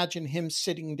 if you imagine him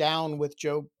sitting down with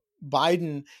Joe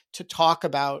Biden to talk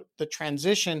about the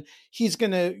transition, he's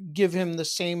going to give him the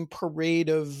same parade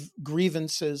of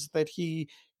grievances that he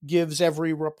gives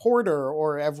every reporter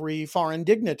or every foreign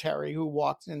dignitary who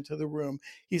walks into the room.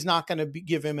 He's not going to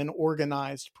give him an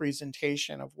organized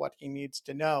presentation of what he needs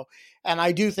to know. And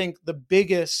I do think the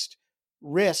biggest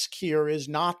risk here is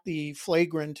not the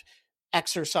flagrant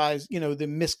exercise, the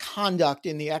misconduct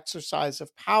in the exercise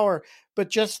of power, but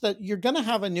just that you're going to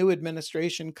have a new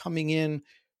administration coming in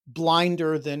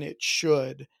blinder than it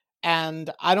should. And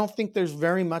I don't think there's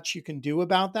very much you can do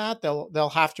about that.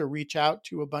 They'll have to reach out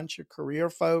to a bunch of career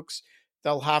folks.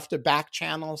 They'll have to back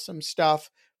channel some stuff,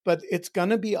 but it's going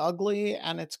to be ugly,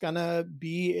 and it's going to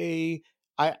be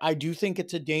I do think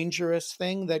it's a dangerous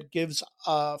thing that gives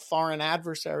foreign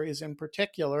adversaries in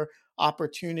particular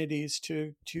opportunities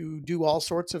to do all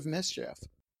sorts of mischief.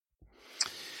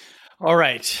 All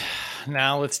right.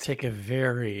 Now let's take a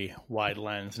very wide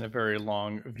lens and a very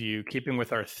long view, keeping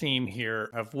with our theme here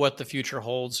of what the future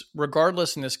holds,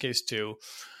 regardless in this case too,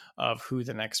 of who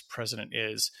the next president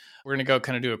is. We're going to go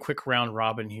kind of do a quick round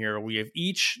robin here. We have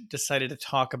each decided to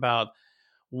talk about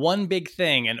one big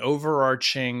thing, an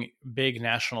overarching big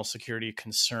national security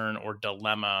concern or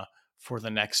dilemma for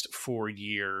the next 4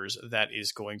 years that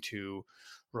is going to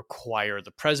require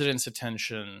the president's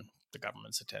attention, the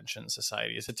government's attention,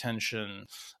 society's attention,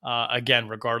 again,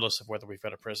 regardless of whether we've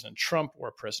got a President Trump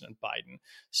or President Biden.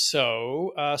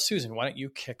 So, Susan, why don't you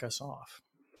kick us off?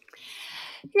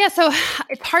 Yeah, so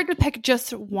it's hard to pick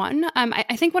just one.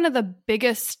 I think one of the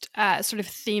biggest sort of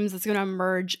themes that's going to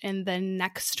emerge in the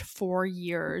next 4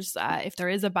 years, if there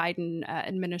is a Biden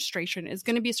administration, is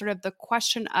going to be sort of the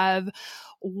question of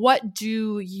what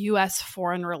do U.S.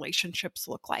 foreign relationships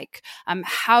look like?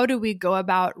 How do we go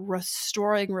about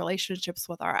restoring relationships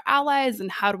with our allies,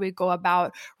 and how do we go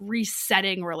about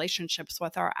resetting relationships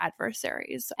with our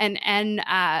adversaries? And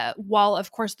while,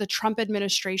 of course, the Trump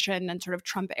administration and sort of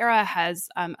Trump era has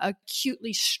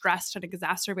acutely stressed and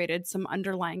exacerbated some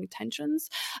underlying tensions,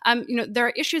 there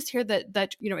are issues here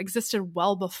that existed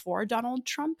well before Donald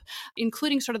Trump,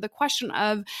 including sort of the question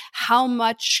of how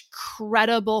much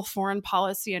credible foreign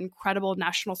policy and credible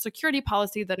national security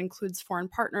policy that includes foreign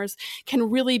partners can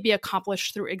really be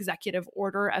accomplished through executive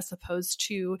order as opposed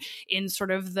to in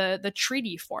sort of the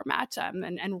treaty format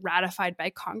and ratified by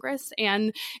Congress.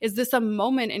 And is this a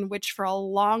moment in which for a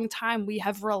long time we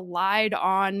have relied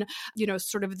on,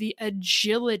 sort of the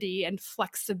agility and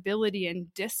flexibility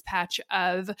and dispatch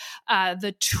of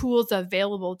the tools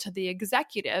available to the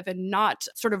executive and not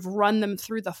sort of run them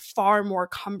through the far more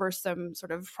cumbersome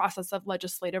sort of process of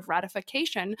legislative ratification.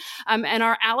 And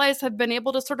our allies have been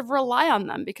able to sort of rely on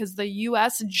them because the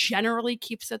U.S. generally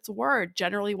keeps its word,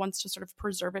 generally wants to sort of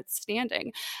preserve its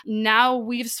standing. Now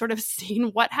we've sort of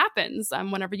seen what happens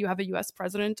whenever you have a U.S.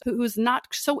 president who's not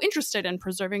so interested in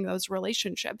preserving those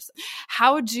relationships.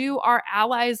 How do our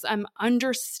allies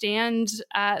understand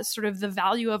sort of the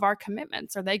value of our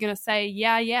commitments? Are they going to say,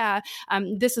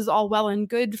 this is all well and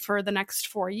good for the next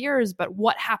 4 years, but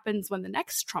what happens when the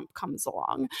next Trump comes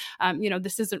along?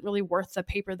 This isn't really worth the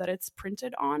paper that it's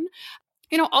printed on.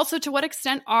 Also to what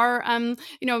extent are,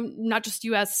 not just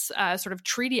U.S. Sort of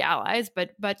treaty allies,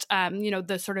 but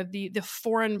the sort of the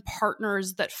foreign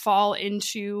partners that fall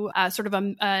into sort of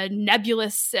a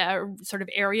nebulous sort of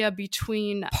area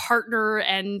between partner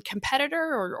and competitor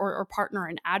or partner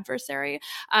and adversary.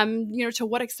 To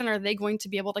what extent are they going to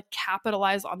be able to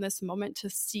capitalize on this moment to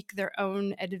seek their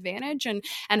own advantage? And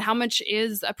how much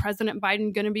is President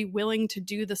Biden going to be willing to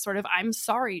do the sort of I'm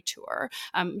sorry tour?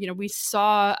 We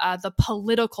saw the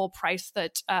political price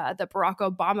that Barack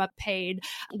Obama paid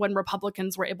when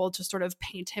Republicans were able to sort of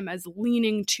paint him as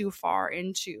leaning too far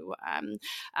into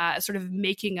sort of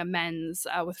making amends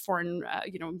with foreign,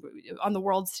 on the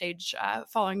world stage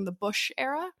following the Bush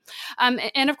era.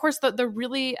 And of course, the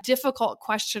really difficult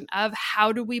question of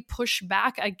how do we push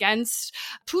back against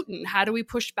Putin? How do we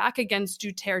push back against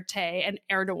Duterte and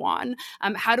Erdogan?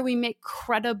 How do we make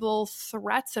credible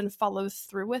threats and follow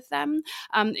through with them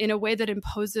in a way that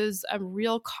imposes a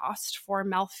real cost for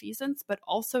malfeasance, but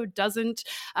also doesn't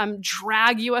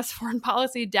drag U.S. foreign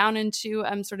policy down into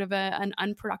sort of an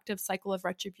unproductive cycle of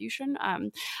retribution,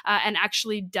 and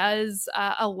actually does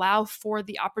allow for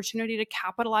the opportunity to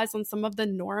capitalize on some of the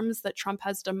norms that Trump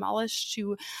has demolished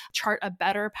to chart a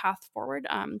better path forward.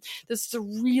 This is a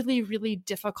really, really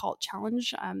difficult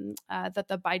challenge that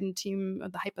the Biden team,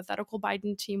 the hypothetical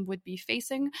Biden team, would be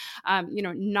facing.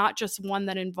 Not just one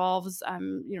that involves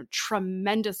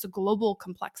tremendous global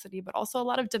complexity, but also a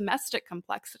lot of domestic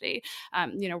complexity.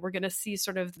 We're going to see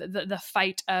sort of the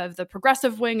fight of the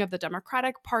progressive wing of the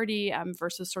Democratic Party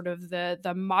versus sort of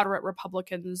the moderate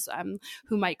Republicans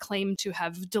who might claim to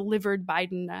have delivered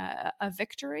Biden a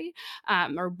victory,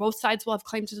 or both sides will have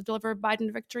claimed to deliver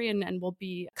Biden victory and will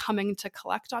be coming to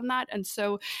collect on that. And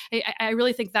so I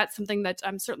really think that's something that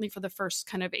certainly for the first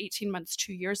kind of 18 months,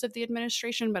 2 years of the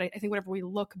administration, but I think whenever we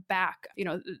look back,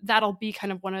 that'll be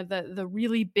kind of one of the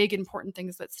really big important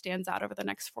things that stands out over the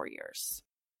next 4 years.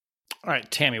 All right,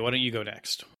 Tammy, why don't you go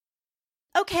next?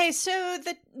 Okay, so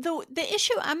the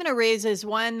issue I'm going to raise is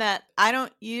one that I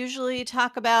don't usually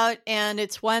talk about, and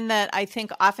it's one that I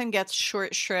think often gets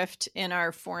short shrift in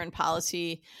our foreign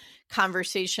policy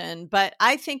conversation, but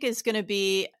I think is going to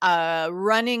be a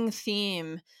running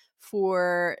theme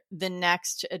for the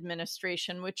next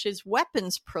administration, which is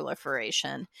weapons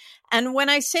proliferation. And when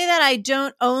I say that, I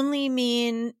don't only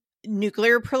mean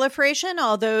nuclear proliferation,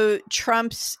 although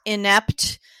Trump's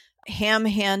inept,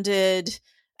 ham-handed,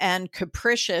 and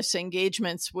capricious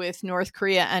engagements with North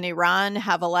Korea and Iran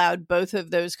have allowed both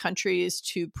of those countries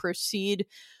to proceed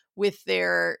with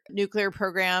their nuclear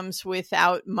programs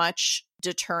without much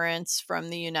deterrence from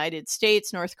the United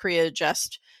States. North Korea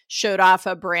just showed off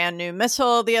a brand new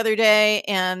missile the other day,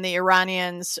 and the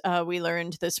Iranians, we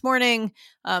learned this morning,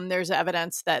 there's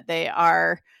evidence that they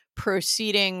are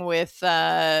proceeding with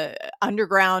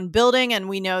underground building, and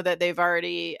we know that they've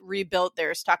already rebuilt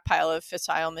their stockpile of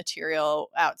fissile material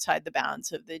outside the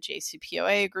bounds of the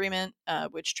JCPOA agreement,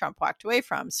 which Trump walked away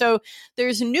from. So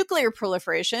there's nuclear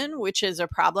proliferation, which is a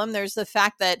problem. There's the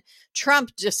fact that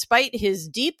Trump, despite his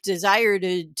deep desire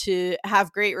to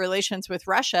have great relations with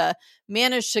Russia,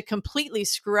 managed to completely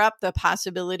screw up the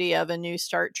possibility of a New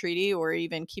START treaty or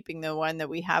even keeping the one that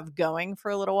we have going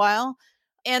for a little while.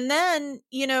 And then,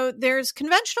 there's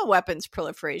conventional weapons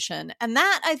proliferation. And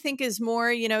that, I think, is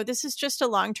more, this is just a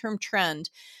long-term trend.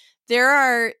 There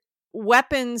are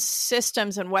weapons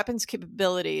systems and weapons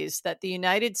capabilities that the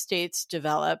United States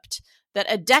developed that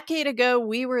a decade ago,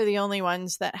 we were the only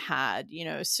ones that had,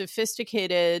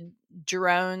 sophisticated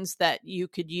drones that you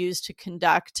could use to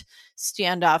conduct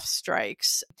standoff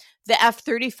strikes. The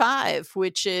F-35,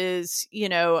 which is,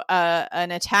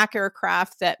 an attack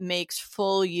aircraft that makes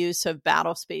full use of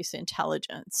battle space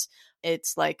intelligence.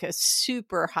 It's like a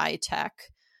super high-tech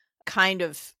kind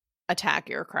of attack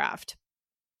aircraft.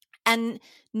 And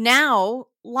now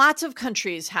lots of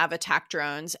countries have attack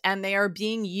drones, and they are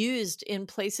being used in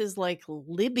places like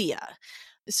Libya.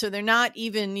 So they're not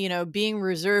even, being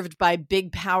reserved by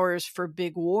big powers for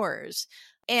big wars.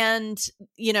 And,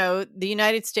 the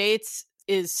United States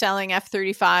is selling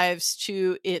F-35s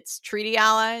to its treaty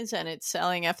allies, and it's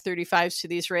selling F-35s to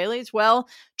the Israelis. Well,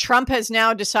 Trump has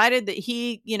now decided that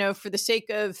he, for the sake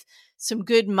of some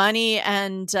good money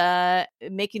and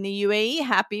making the UAE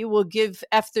happy, will give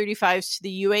F-35s to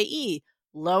the UAE.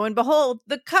 Lo and behold,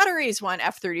 the Qataris want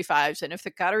F-35s. And if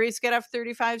the Qataris get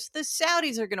F-35s, the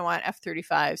Saudis are going to want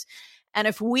F-35s. And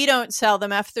if we don't sell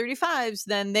them F-35s,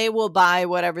 then they will buy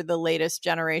whatever the latest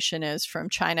generation is from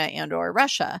China and or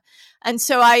Russia. And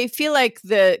so I feel like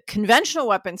the conventional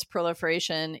weapons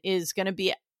proliferation is going to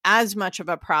be as much of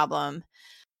a problem.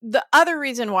 The other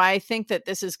reason why I think that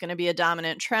this is going to be a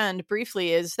dominant trend,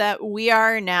 briefly, is that we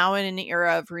are now in an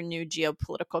era of renewed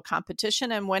geopolitical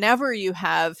competition. And whenever you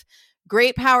have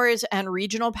great powers and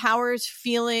regional powers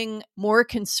feeling more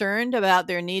concerned about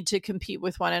their need to compete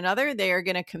with one another, they are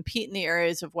going to compete in the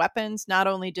areas of weapons, not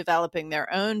only developing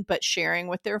their own, but sharing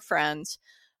with their friends.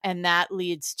 And that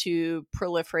leads to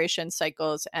proliferation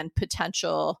cycles and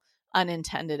potential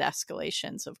unintended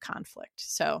escalations of conflict.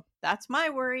 So that's my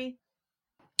worry.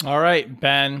 All right,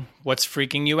 Ben, what's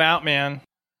freaking you out, man?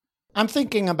 I'm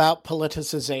thinking about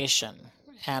politicization,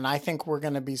 and I think we're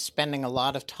going to be spending a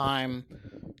lot of time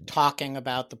talking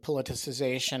about the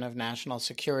politicization of national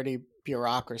security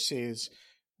bureaucracies,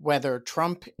 whether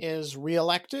Trump is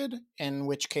reelected, in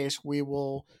which case we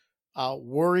will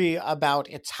worry about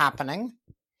its happening,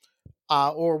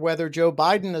 or whether Joe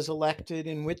Biden is elected,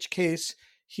 in which case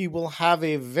he will have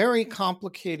a very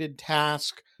complicated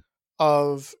task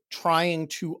of trying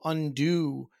to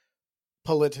undo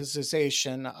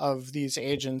politicization of these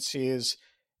agencies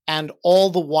And all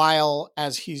the while,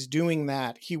 as he's doing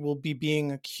that, he will be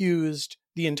being accused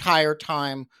the entire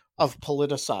time of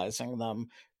politicizing them,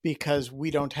 because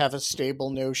we don't have a stable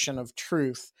notion of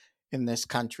truth in this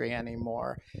country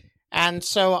anymore. And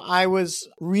so I was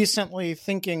recently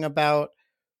thinking about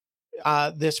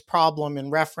this problem in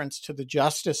reference to the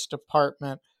Justice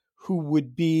Department, who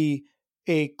would be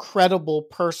a credible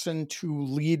person to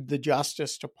lead the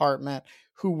Justice Department,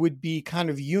 who would be kind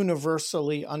of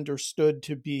universally understood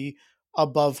to be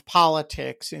above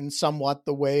politics in somewhat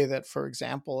the way that, for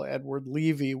example, Edward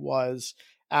Levy was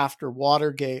after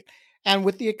Watergate. And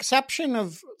with the exception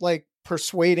of like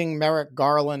persuading Merrick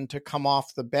Garland to come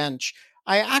off the bench,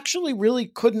 I actually really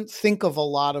couldn't think of a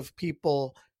lot of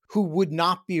people who would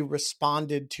not be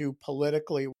responded to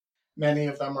politically. Many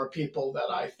of them are people that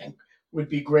I think would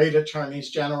be great attorneys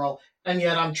general. And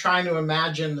yet I'm trying to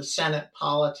imagine the Senate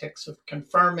politics of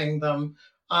confirming them.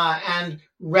 And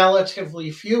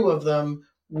relatively few of them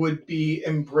would be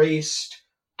embraced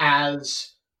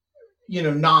as,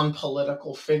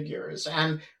 non-political figures.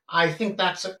 And I think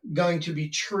that's going to be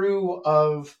true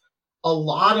of a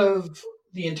lot of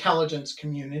the intelligence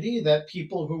community, that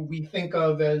people who we think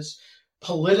of as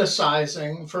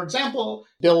politicizing, for example,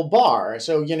 Bill Barr.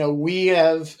 So, we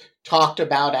have talked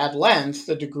about at length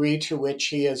the degree to which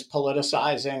he is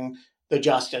politicizing the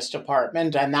Justice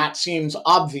Department, and that seems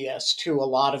obvious to a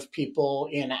lot of people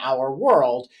in our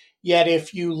world. Yet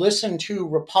if you listen to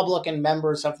Republican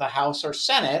members of the House or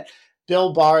Senate,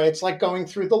 Bill Barr, it's like going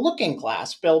through the looking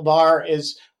glass. Bill Barr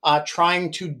is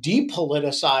trying to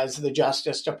depoliticize the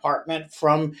Justice Department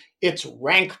from its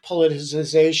rank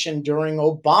politicization during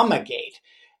Obamagate.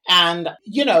 And,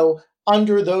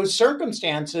 under those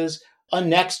circumstances, a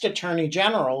next attorney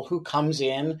general who comes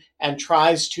in and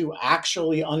tries to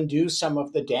actually undo some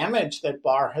of the damage that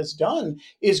Barr has done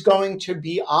is going to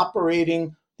be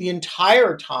operating the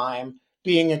entire time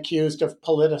being accused of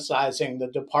politicizing the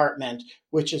department,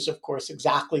 which is, of course,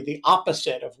 exactly the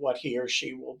opposite of what he or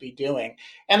she will be doing.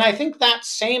 And I think that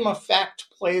same effect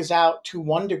plays out to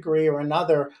one degree or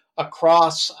another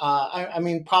across,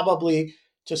 probably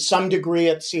to some degree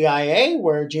at CIA,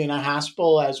 where Gina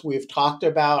Haspel, as we've talked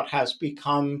about, has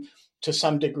become to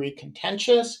some degree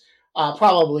contentious.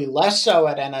 Probably less so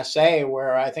at NSA,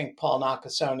 where I think Paul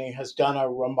Nakasone has done a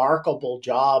remarkable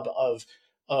job of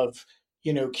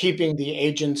keeping the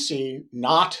agency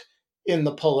not in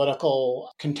the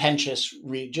political contentious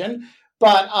region.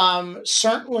 But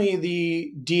certainly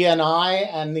the DNI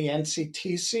and the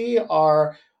NCTC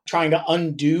are trying to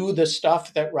undo the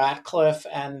stuff that Ratcliffe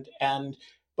and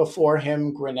before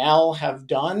him Grinnell have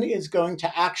done, is going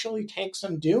to actually take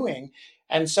some doing.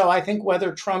 And so I think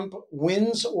whether Trump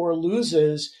wins or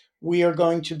loses, we are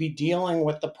going to be dealing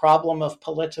with the problem of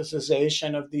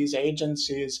politicization of these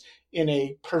agencies in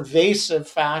a pervasive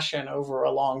fashion over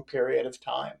a long period of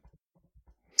time.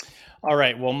 All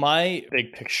right. Well, my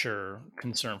big picture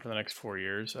concern for the next 4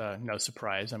 years, no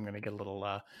surprise, I'm going to get a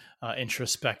little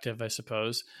introspective, I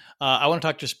suppose. I want to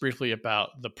talk just briefly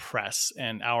about the press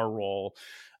and our role.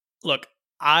 Look,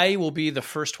 I will be the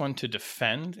first one to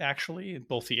defend, actually,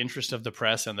 both the interest of the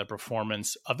press and the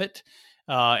performance of it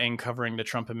in covering the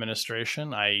Trump administration.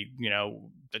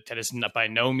 That is not, by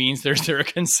no means there's a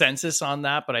consensus on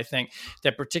that, but I think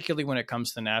that particularly when it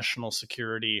comes to national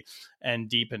security and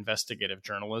deep investigative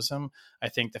journalism, I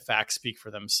think the facts speak for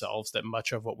themselves, that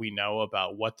much of what we know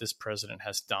about what this president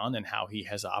has done and how he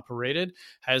has operated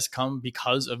has come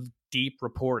because of deep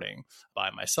reporting by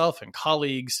myself and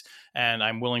colleagues, and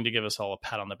I'm willing to give us all a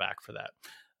pat on the back for that.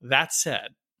 That said,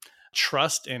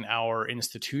 trust in our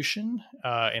institution,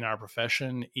 in our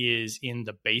profession, is in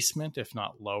the basement, if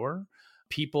not lower.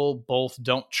 People both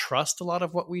don't trust a lot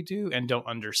of what we do and don't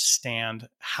understand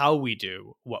how we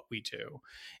do what we do.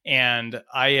 And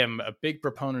I am a big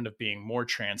proponent of being more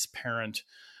transparent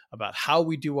about how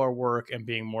we do our work and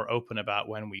being more open about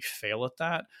when we fail at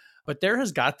that. But there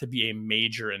has got to be a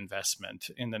major investment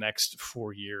in the next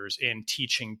 4 years in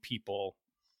teaching people,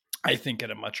 I think, at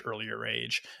a much earlier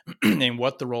age, and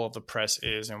what the role of the press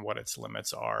is and what its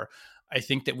limits are. I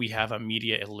think that we have a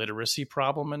media illiteracy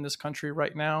problem in this country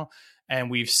right now. And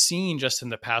we've seen just in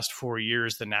the past 4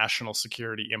 years the national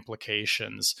security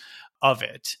implications of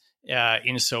it,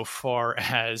 insofar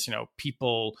as,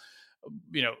 people,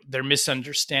 their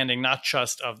misunderstanding, not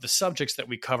just of the subjects that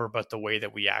we cover, but the way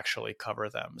that we actually cover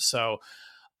them. So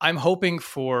I'm hoping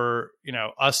for,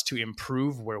 us to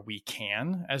improve where we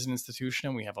can as an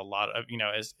institution. We have a lot of,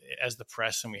 as the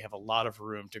press, and we have a lot of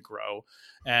room to grow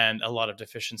and a lot of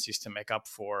deficiencies to make up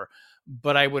for.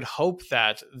 But I would hope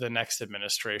that the next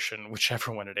administration,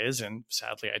 whichever one it is, and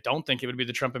sadly, I don't think it would be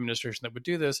the Trump administration that would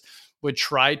do this, would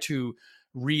try to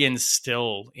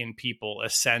reinstill in people a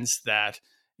sense that,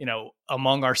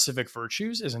 among our civic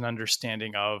virtues is an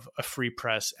understanding of a free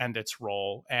press and its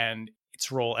role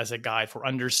as a guide for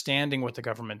understanding what the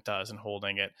government does and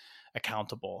holding it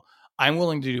accountable. I'm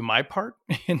willing to do my part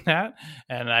in that,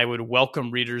 and I would welcome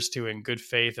readers to, in good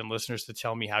faith, and listeners to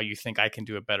tell me how you think I can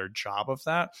do a better job of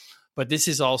that. But this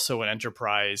is also an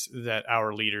enterprise that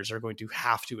our leaders are going to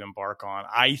have to embark on,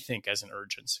 I think, as an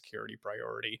urgent security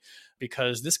priority,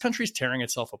 because this country is tearing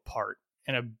itself apart.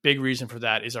 And a big reason for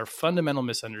that is our fundamental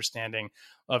misunderstanding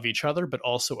of each other, but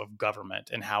also of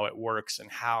government and how it works and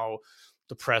how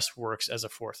the press works as a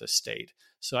fourth estate.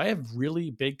 So I have really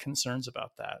big concerns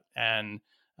about that. And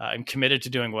I'm committed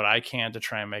to doing what I can to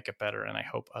try and make it better. And I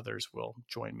hope others will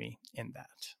join me in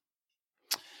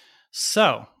that.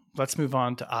 So let's move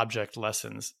on to object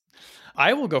lessons.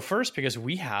 I will go first because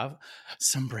we have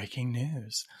some breaking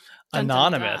news. Dun,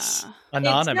 Anonymous. dun,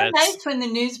 It's so nice when the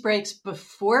news breaks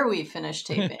before we finish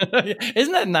taping.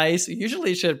 Isn't that nice?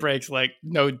 Usually shit breaks like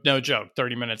no joke,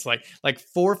 30 minutes. Like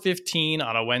 4:15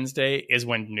 on a Wednesday is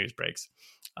when news breaks.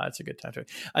 It's a good time to.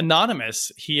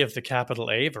 Anonymous, he of the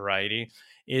capital A variety,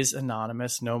 is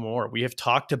anonymous no more. We have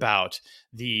talked about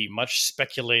the much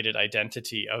speculated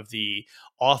identity of the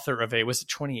author of was it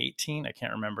 2018? I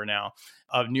can't remember now.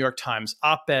 Of New York Times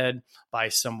op-ed by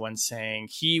someone saying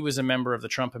he was a member of the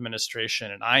Trump administration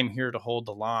and I'm here to hold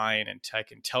the line and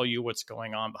tell you what's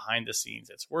going on behind the scenes.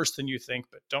 It's worse than you think,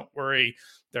 but don't worry.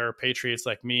 There are patriots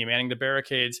like me manning the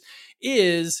barricades.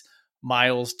 Is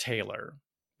Miles Taylor,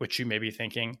 which you may be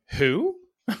thinking, who?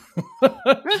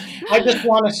 I just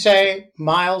want to say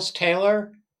Miles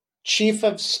Taylor, Chief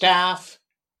of Staff,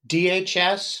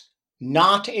 DHS,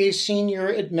 not a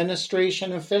senior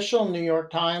administration official, New York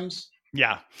Times.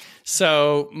 Yeah.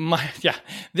 So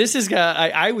this is,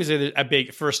 I was a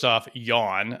big, first off,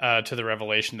 yawn to the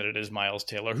revelation that it is Miles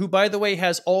Taylor, who, by the way,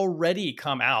 has already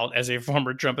come out as a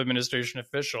former Trump administration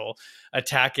official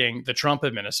attacking the Trump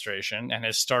administration and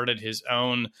has started his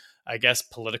own, I guess,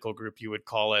 political group, you would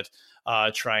call it,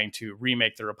 trying to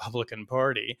remake the Republican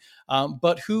Party,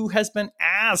 but who has been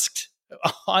asked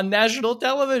on national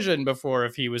television before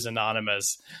if he was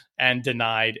anonymous and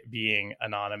denied being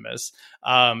anonymous.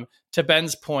 To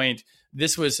Ben's point,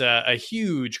 this was a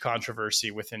huge controversy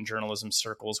within journalism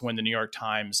circles when the New York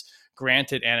Times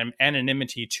granted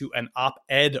anonymity to an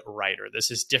op-ed writer. This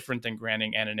is different than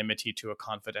granting anonymity to a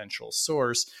confidential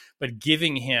source, but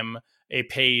giving him a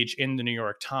page in the New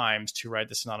York Times to write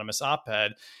this anonymous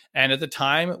op-ed. And at the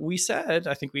time we said,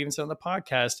 I think we even said on the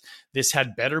podcast, this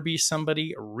had better be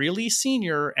somebody really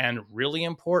senior and really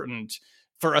important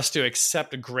for us to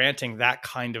accept granting that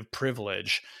kind of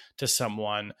privilege to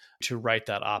someone to write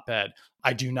that op-ed.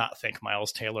 I do not think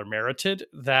Miles Taylor merited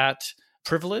that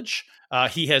privilege.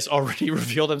 He has already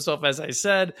revealed himself, as I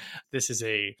said. This is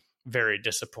a very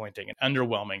disappointing and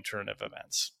underwhelming turn of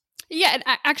events. Yeah, and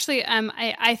actually,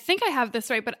 I think I have this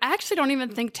right, but I actually don't even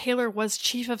think Taylor was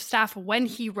chief of staff when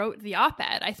he wrote the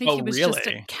op-ed. I think he was just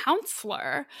a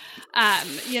counselor, to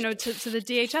the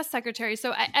DHS secretary.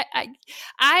 So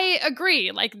I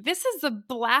agree. Like, this is a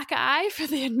black eye for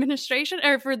the administration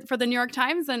or for the New York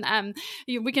Times, and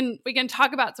we can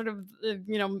talk about sort of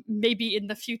maybe in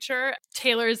the future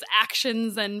Taylor's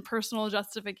actions and personal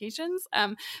justifications.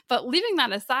 But leaving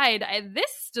that aside,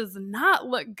 this does not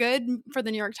look good for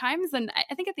the New York Times. And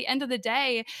I think at the end of the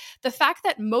day, the fact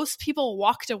that most people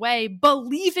walked away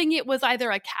believing it was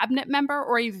either a cabinet member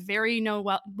or a very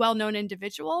well-known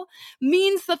individual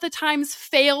means that the Times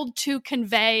failed to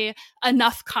convey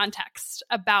enough context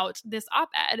about this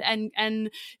op-ed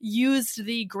and used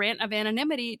the grant of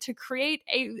anonymity to create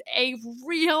a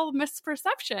real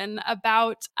misperception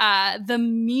about the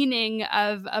meaning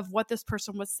of what this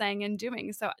person was saying and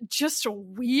doing. So just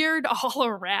weird all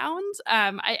around.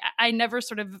 I never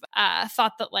sort of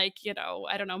thought that, like,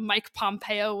 I don't know, Mike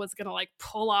Pompeo was going to like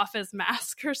pull off his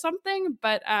mask or something,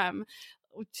 but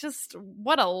just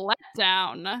what a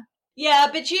letdown. Yeah,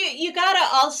 but you got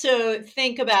to also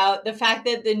think about the fact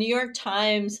that the New York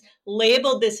Times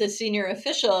labeled this a senior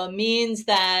official means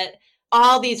that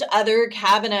all these other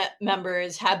cabinet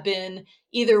members have been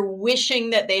either wishing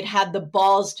that they'd had the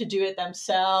balls to do it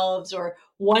themselves or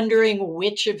wondering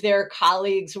which of their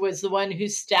colleagues was the one who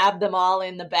stabbed them all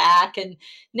in the back. And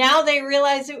now they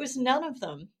realize it was none of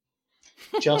them.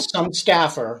 Just some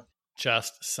staffer.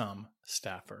 Just some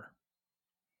staffer.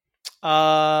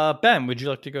 Ben, would you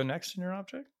like to go next in your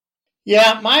object?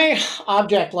 Yeah, my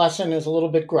object lesson is a little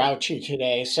bit grouchy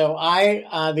today. So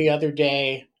I, the other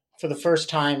day, for the first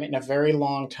time in a very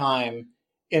long time,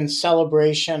 in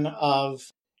celebration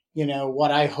of,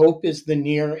 what I hope is the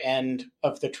near end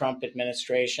of the Trump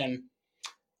administration,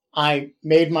 I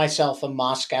made myself a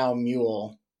Moscow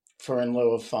Mule for In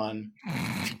Lieu of Fun.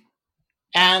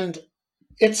 And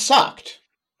it sucked.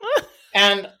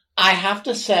 And I have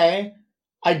to say,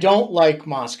 I don't like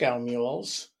Moscow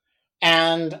Mules.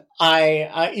 And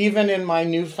I even in my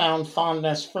newfound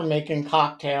fondness for making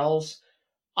cocktails,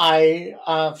 I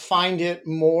find it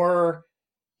more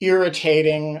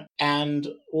irritating and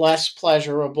less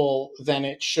pleasurable than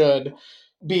it should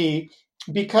be,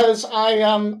 because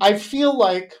I feel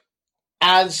like,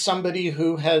 as somebody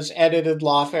who has edited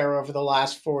Lawfare over the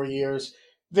last 4 years,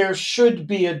 there should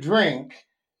be a drink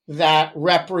that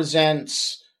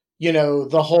represents,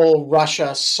 the whole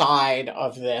Russia side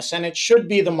of this, and it should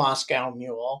be the Moscow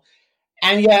Mule.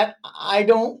 And yet I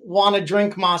don't want to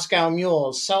drink Moscow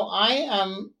Mules. So I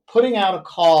am putting out a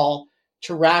call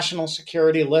to Rational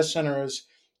Security listeners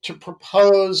to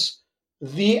propose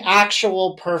the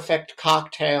actual perfect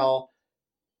cocktail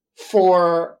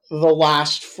for the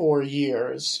last 4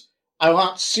 years. I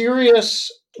want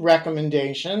serious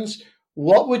recommendations.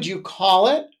 What would you call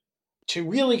it to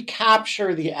really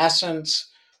capture the essence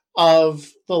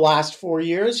of the last 4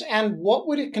 years? And what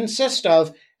would it consist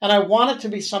of? And I want it to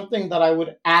be something that I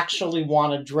would actually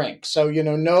want to drink. So,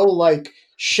 no like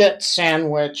shit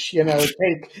sandwich,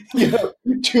 take,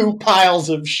 2 piles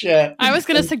of shit. I was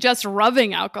going to suggest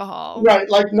rubbing alcohol. Right.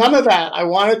 Like none of that. I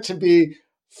want it to be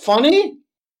funny,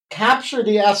 capture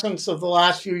the essence of the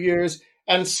last few years,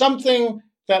 and something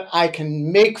that I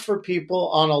can make for people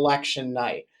on election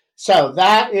night. So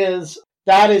that is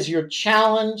your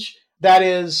challenge. That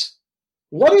is,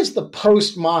 what is the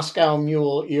post-Moscow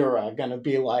Mule era going to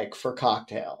be like for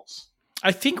cocktails?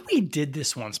 I think we did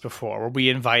this once before, where we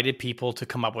invited people to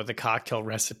come up with a cocktail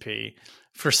recipe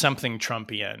for something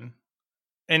Trumpian.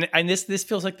 And this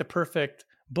feels like the perfect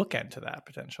bookend to that,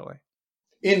 potentially.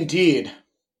 Indeed.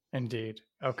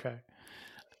 Okay.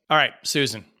 All right,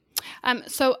 Susan.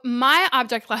 So my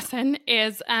object lesson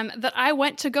is that I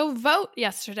went to go vote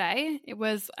yesterday. It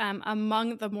was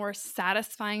among the more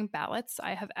satisfying ballots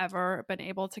I have ever been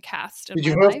able to cast in my life. Did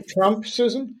you vote for Trump,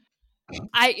 Susan?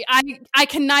 I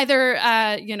can neither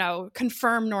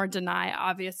confirm nor deny,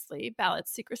 obviously, ballot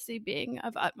secrecy being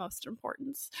of utmost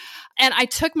importance. And I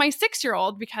took my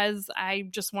 6-year-old because I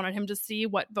just wanted him to see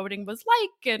what voting was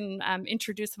like and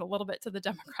introduce him a little bit to the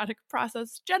democratic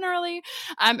process generally.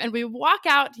 And we walk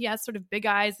out, he has sort of big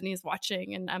eyes and he's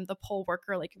watching, and the poll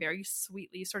worker very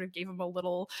sweetly sort of gave him a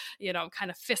little,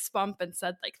 kind of fist bump and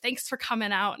said thanks for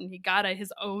coming out. And he got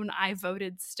his own I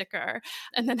voted sticker.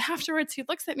 And then afterwards he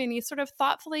looks at me and he sort of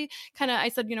thoughtfully I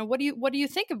said, what do you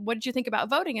think of, what did you think about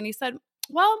voting? And he said,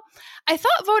 well, I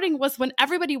thought voting was when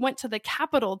everybody went to the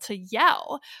Capitol to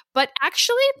yell, but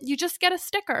actually you just get a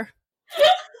sticker.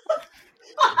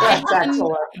 That's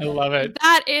excellent. I love it.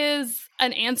 That is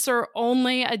an answer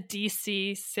only a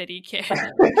DC city kid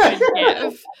could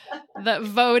give. That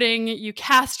voting, you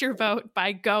cast your vote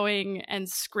by going and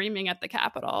screaming at the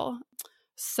Capitol.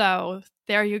 So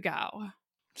there you go.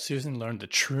 Susan learned the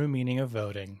true meaning of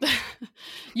voting.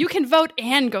 You can vote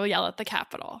and go yell at the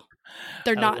Capitol.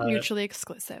 They're not mutually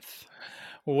exclusive.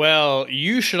 Well,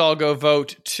 you should all go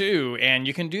vote too. And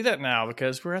you can do that now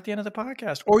because we're at the end of the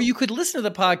podcast. Or you could listen to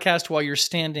the podcast while you're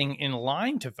standing in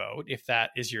line to vote. If that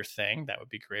is your thing, that would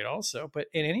be great also. But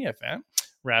in any event,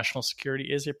 Rational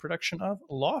Security is a production of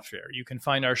Lawfare. You can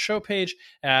find our show page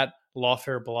at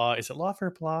Lawfare Blog. Is it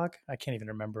Lawfare Blog? I can't even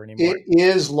remember anymore. It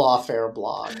is Lawfare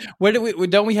Blog.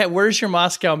 Where's your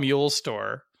Moscow Mule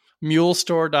store?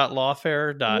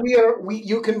 Mulestore.lawfare.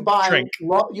 You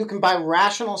can buy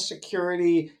Rational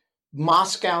Security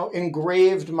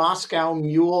engraved Moscow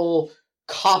Mule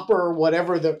copper,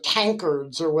 whatever the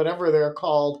tankards or whatever they're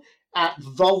called, at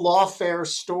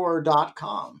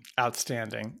thelawfarestore.com.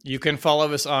 Outstanding. You can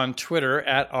follow us on Twitter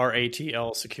at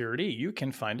RATL Security. You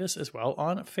can find us as well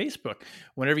on Facebook.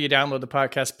 Whenever you download the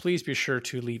podcast, please be sure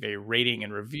to leave a rating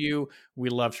and review. We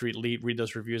love to read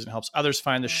those reviews. It helps others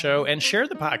find the show, and share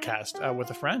the podcast with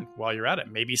a friend while you're at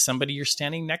it. Maybe somebody you're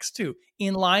standing next to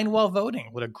in line while voting.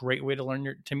 What a great way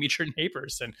to meet your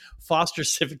neighbors and foster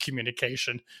civic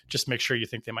communication. Just make sure you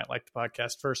think they might like the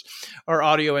podcast first. Our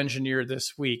audio engineer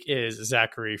this week is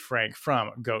Zachary Frank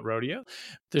from Goat Rodeo.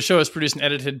 The show is produced and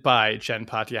edited by Jen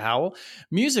Patja Howell.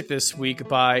 Music this week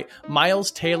by Miles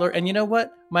Taylor. And you know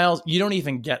what, Miles, you don't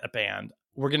even get a band.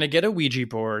 We're going to get a Ouija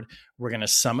board. We're going to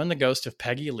summon the ghost of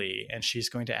Peggy Lee, and she's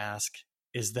going to ask,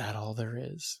 is that all there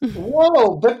is?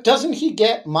 Whoa, but doesn't he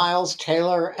get Miles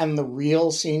Taylor and the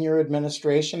real senior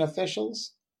administration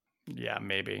officials? Yeah,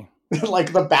 maybe.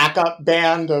 Like the backup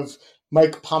band of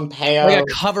Mike Pompeo. Like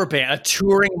a cover band, a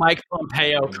touring Mike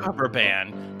Pompeo cover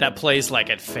band that plays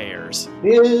at fairs.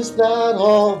 Is that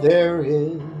all there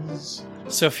is? is.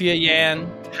 Sophia Yan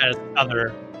has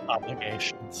other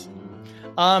obligations.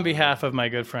 On behalf of my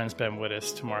good friends Ben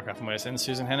Wittes, Tamar Kaufman-Wittes, and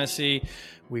Susan Hennessy,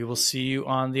 we will see you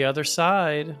on the other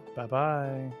side.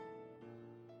 Bye-bye.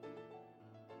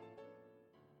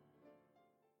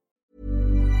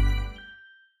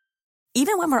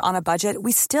 Even when we're on a budget,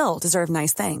 we still deserve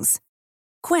nice things.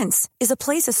 Quince is a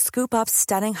place to scoop up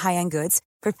stunning high-end goods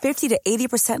for 50 to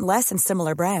 80% less than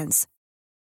similar brands.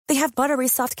 They have buttery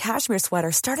soft cashmere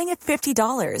sweaters starting at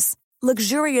 $50,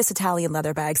 luxurious Italian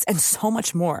leather bags, and so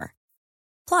much more.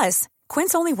 Plus,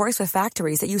 Quince only works with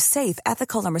factories that use safe,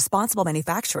 ethical, and responsible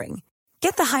manufacturing.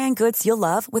 Get the high-end goods you'll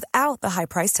love without the high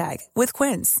price tag with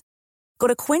Quince. Go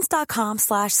to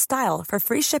quince.com/style for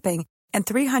free shipping and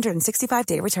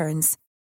 365-day returns.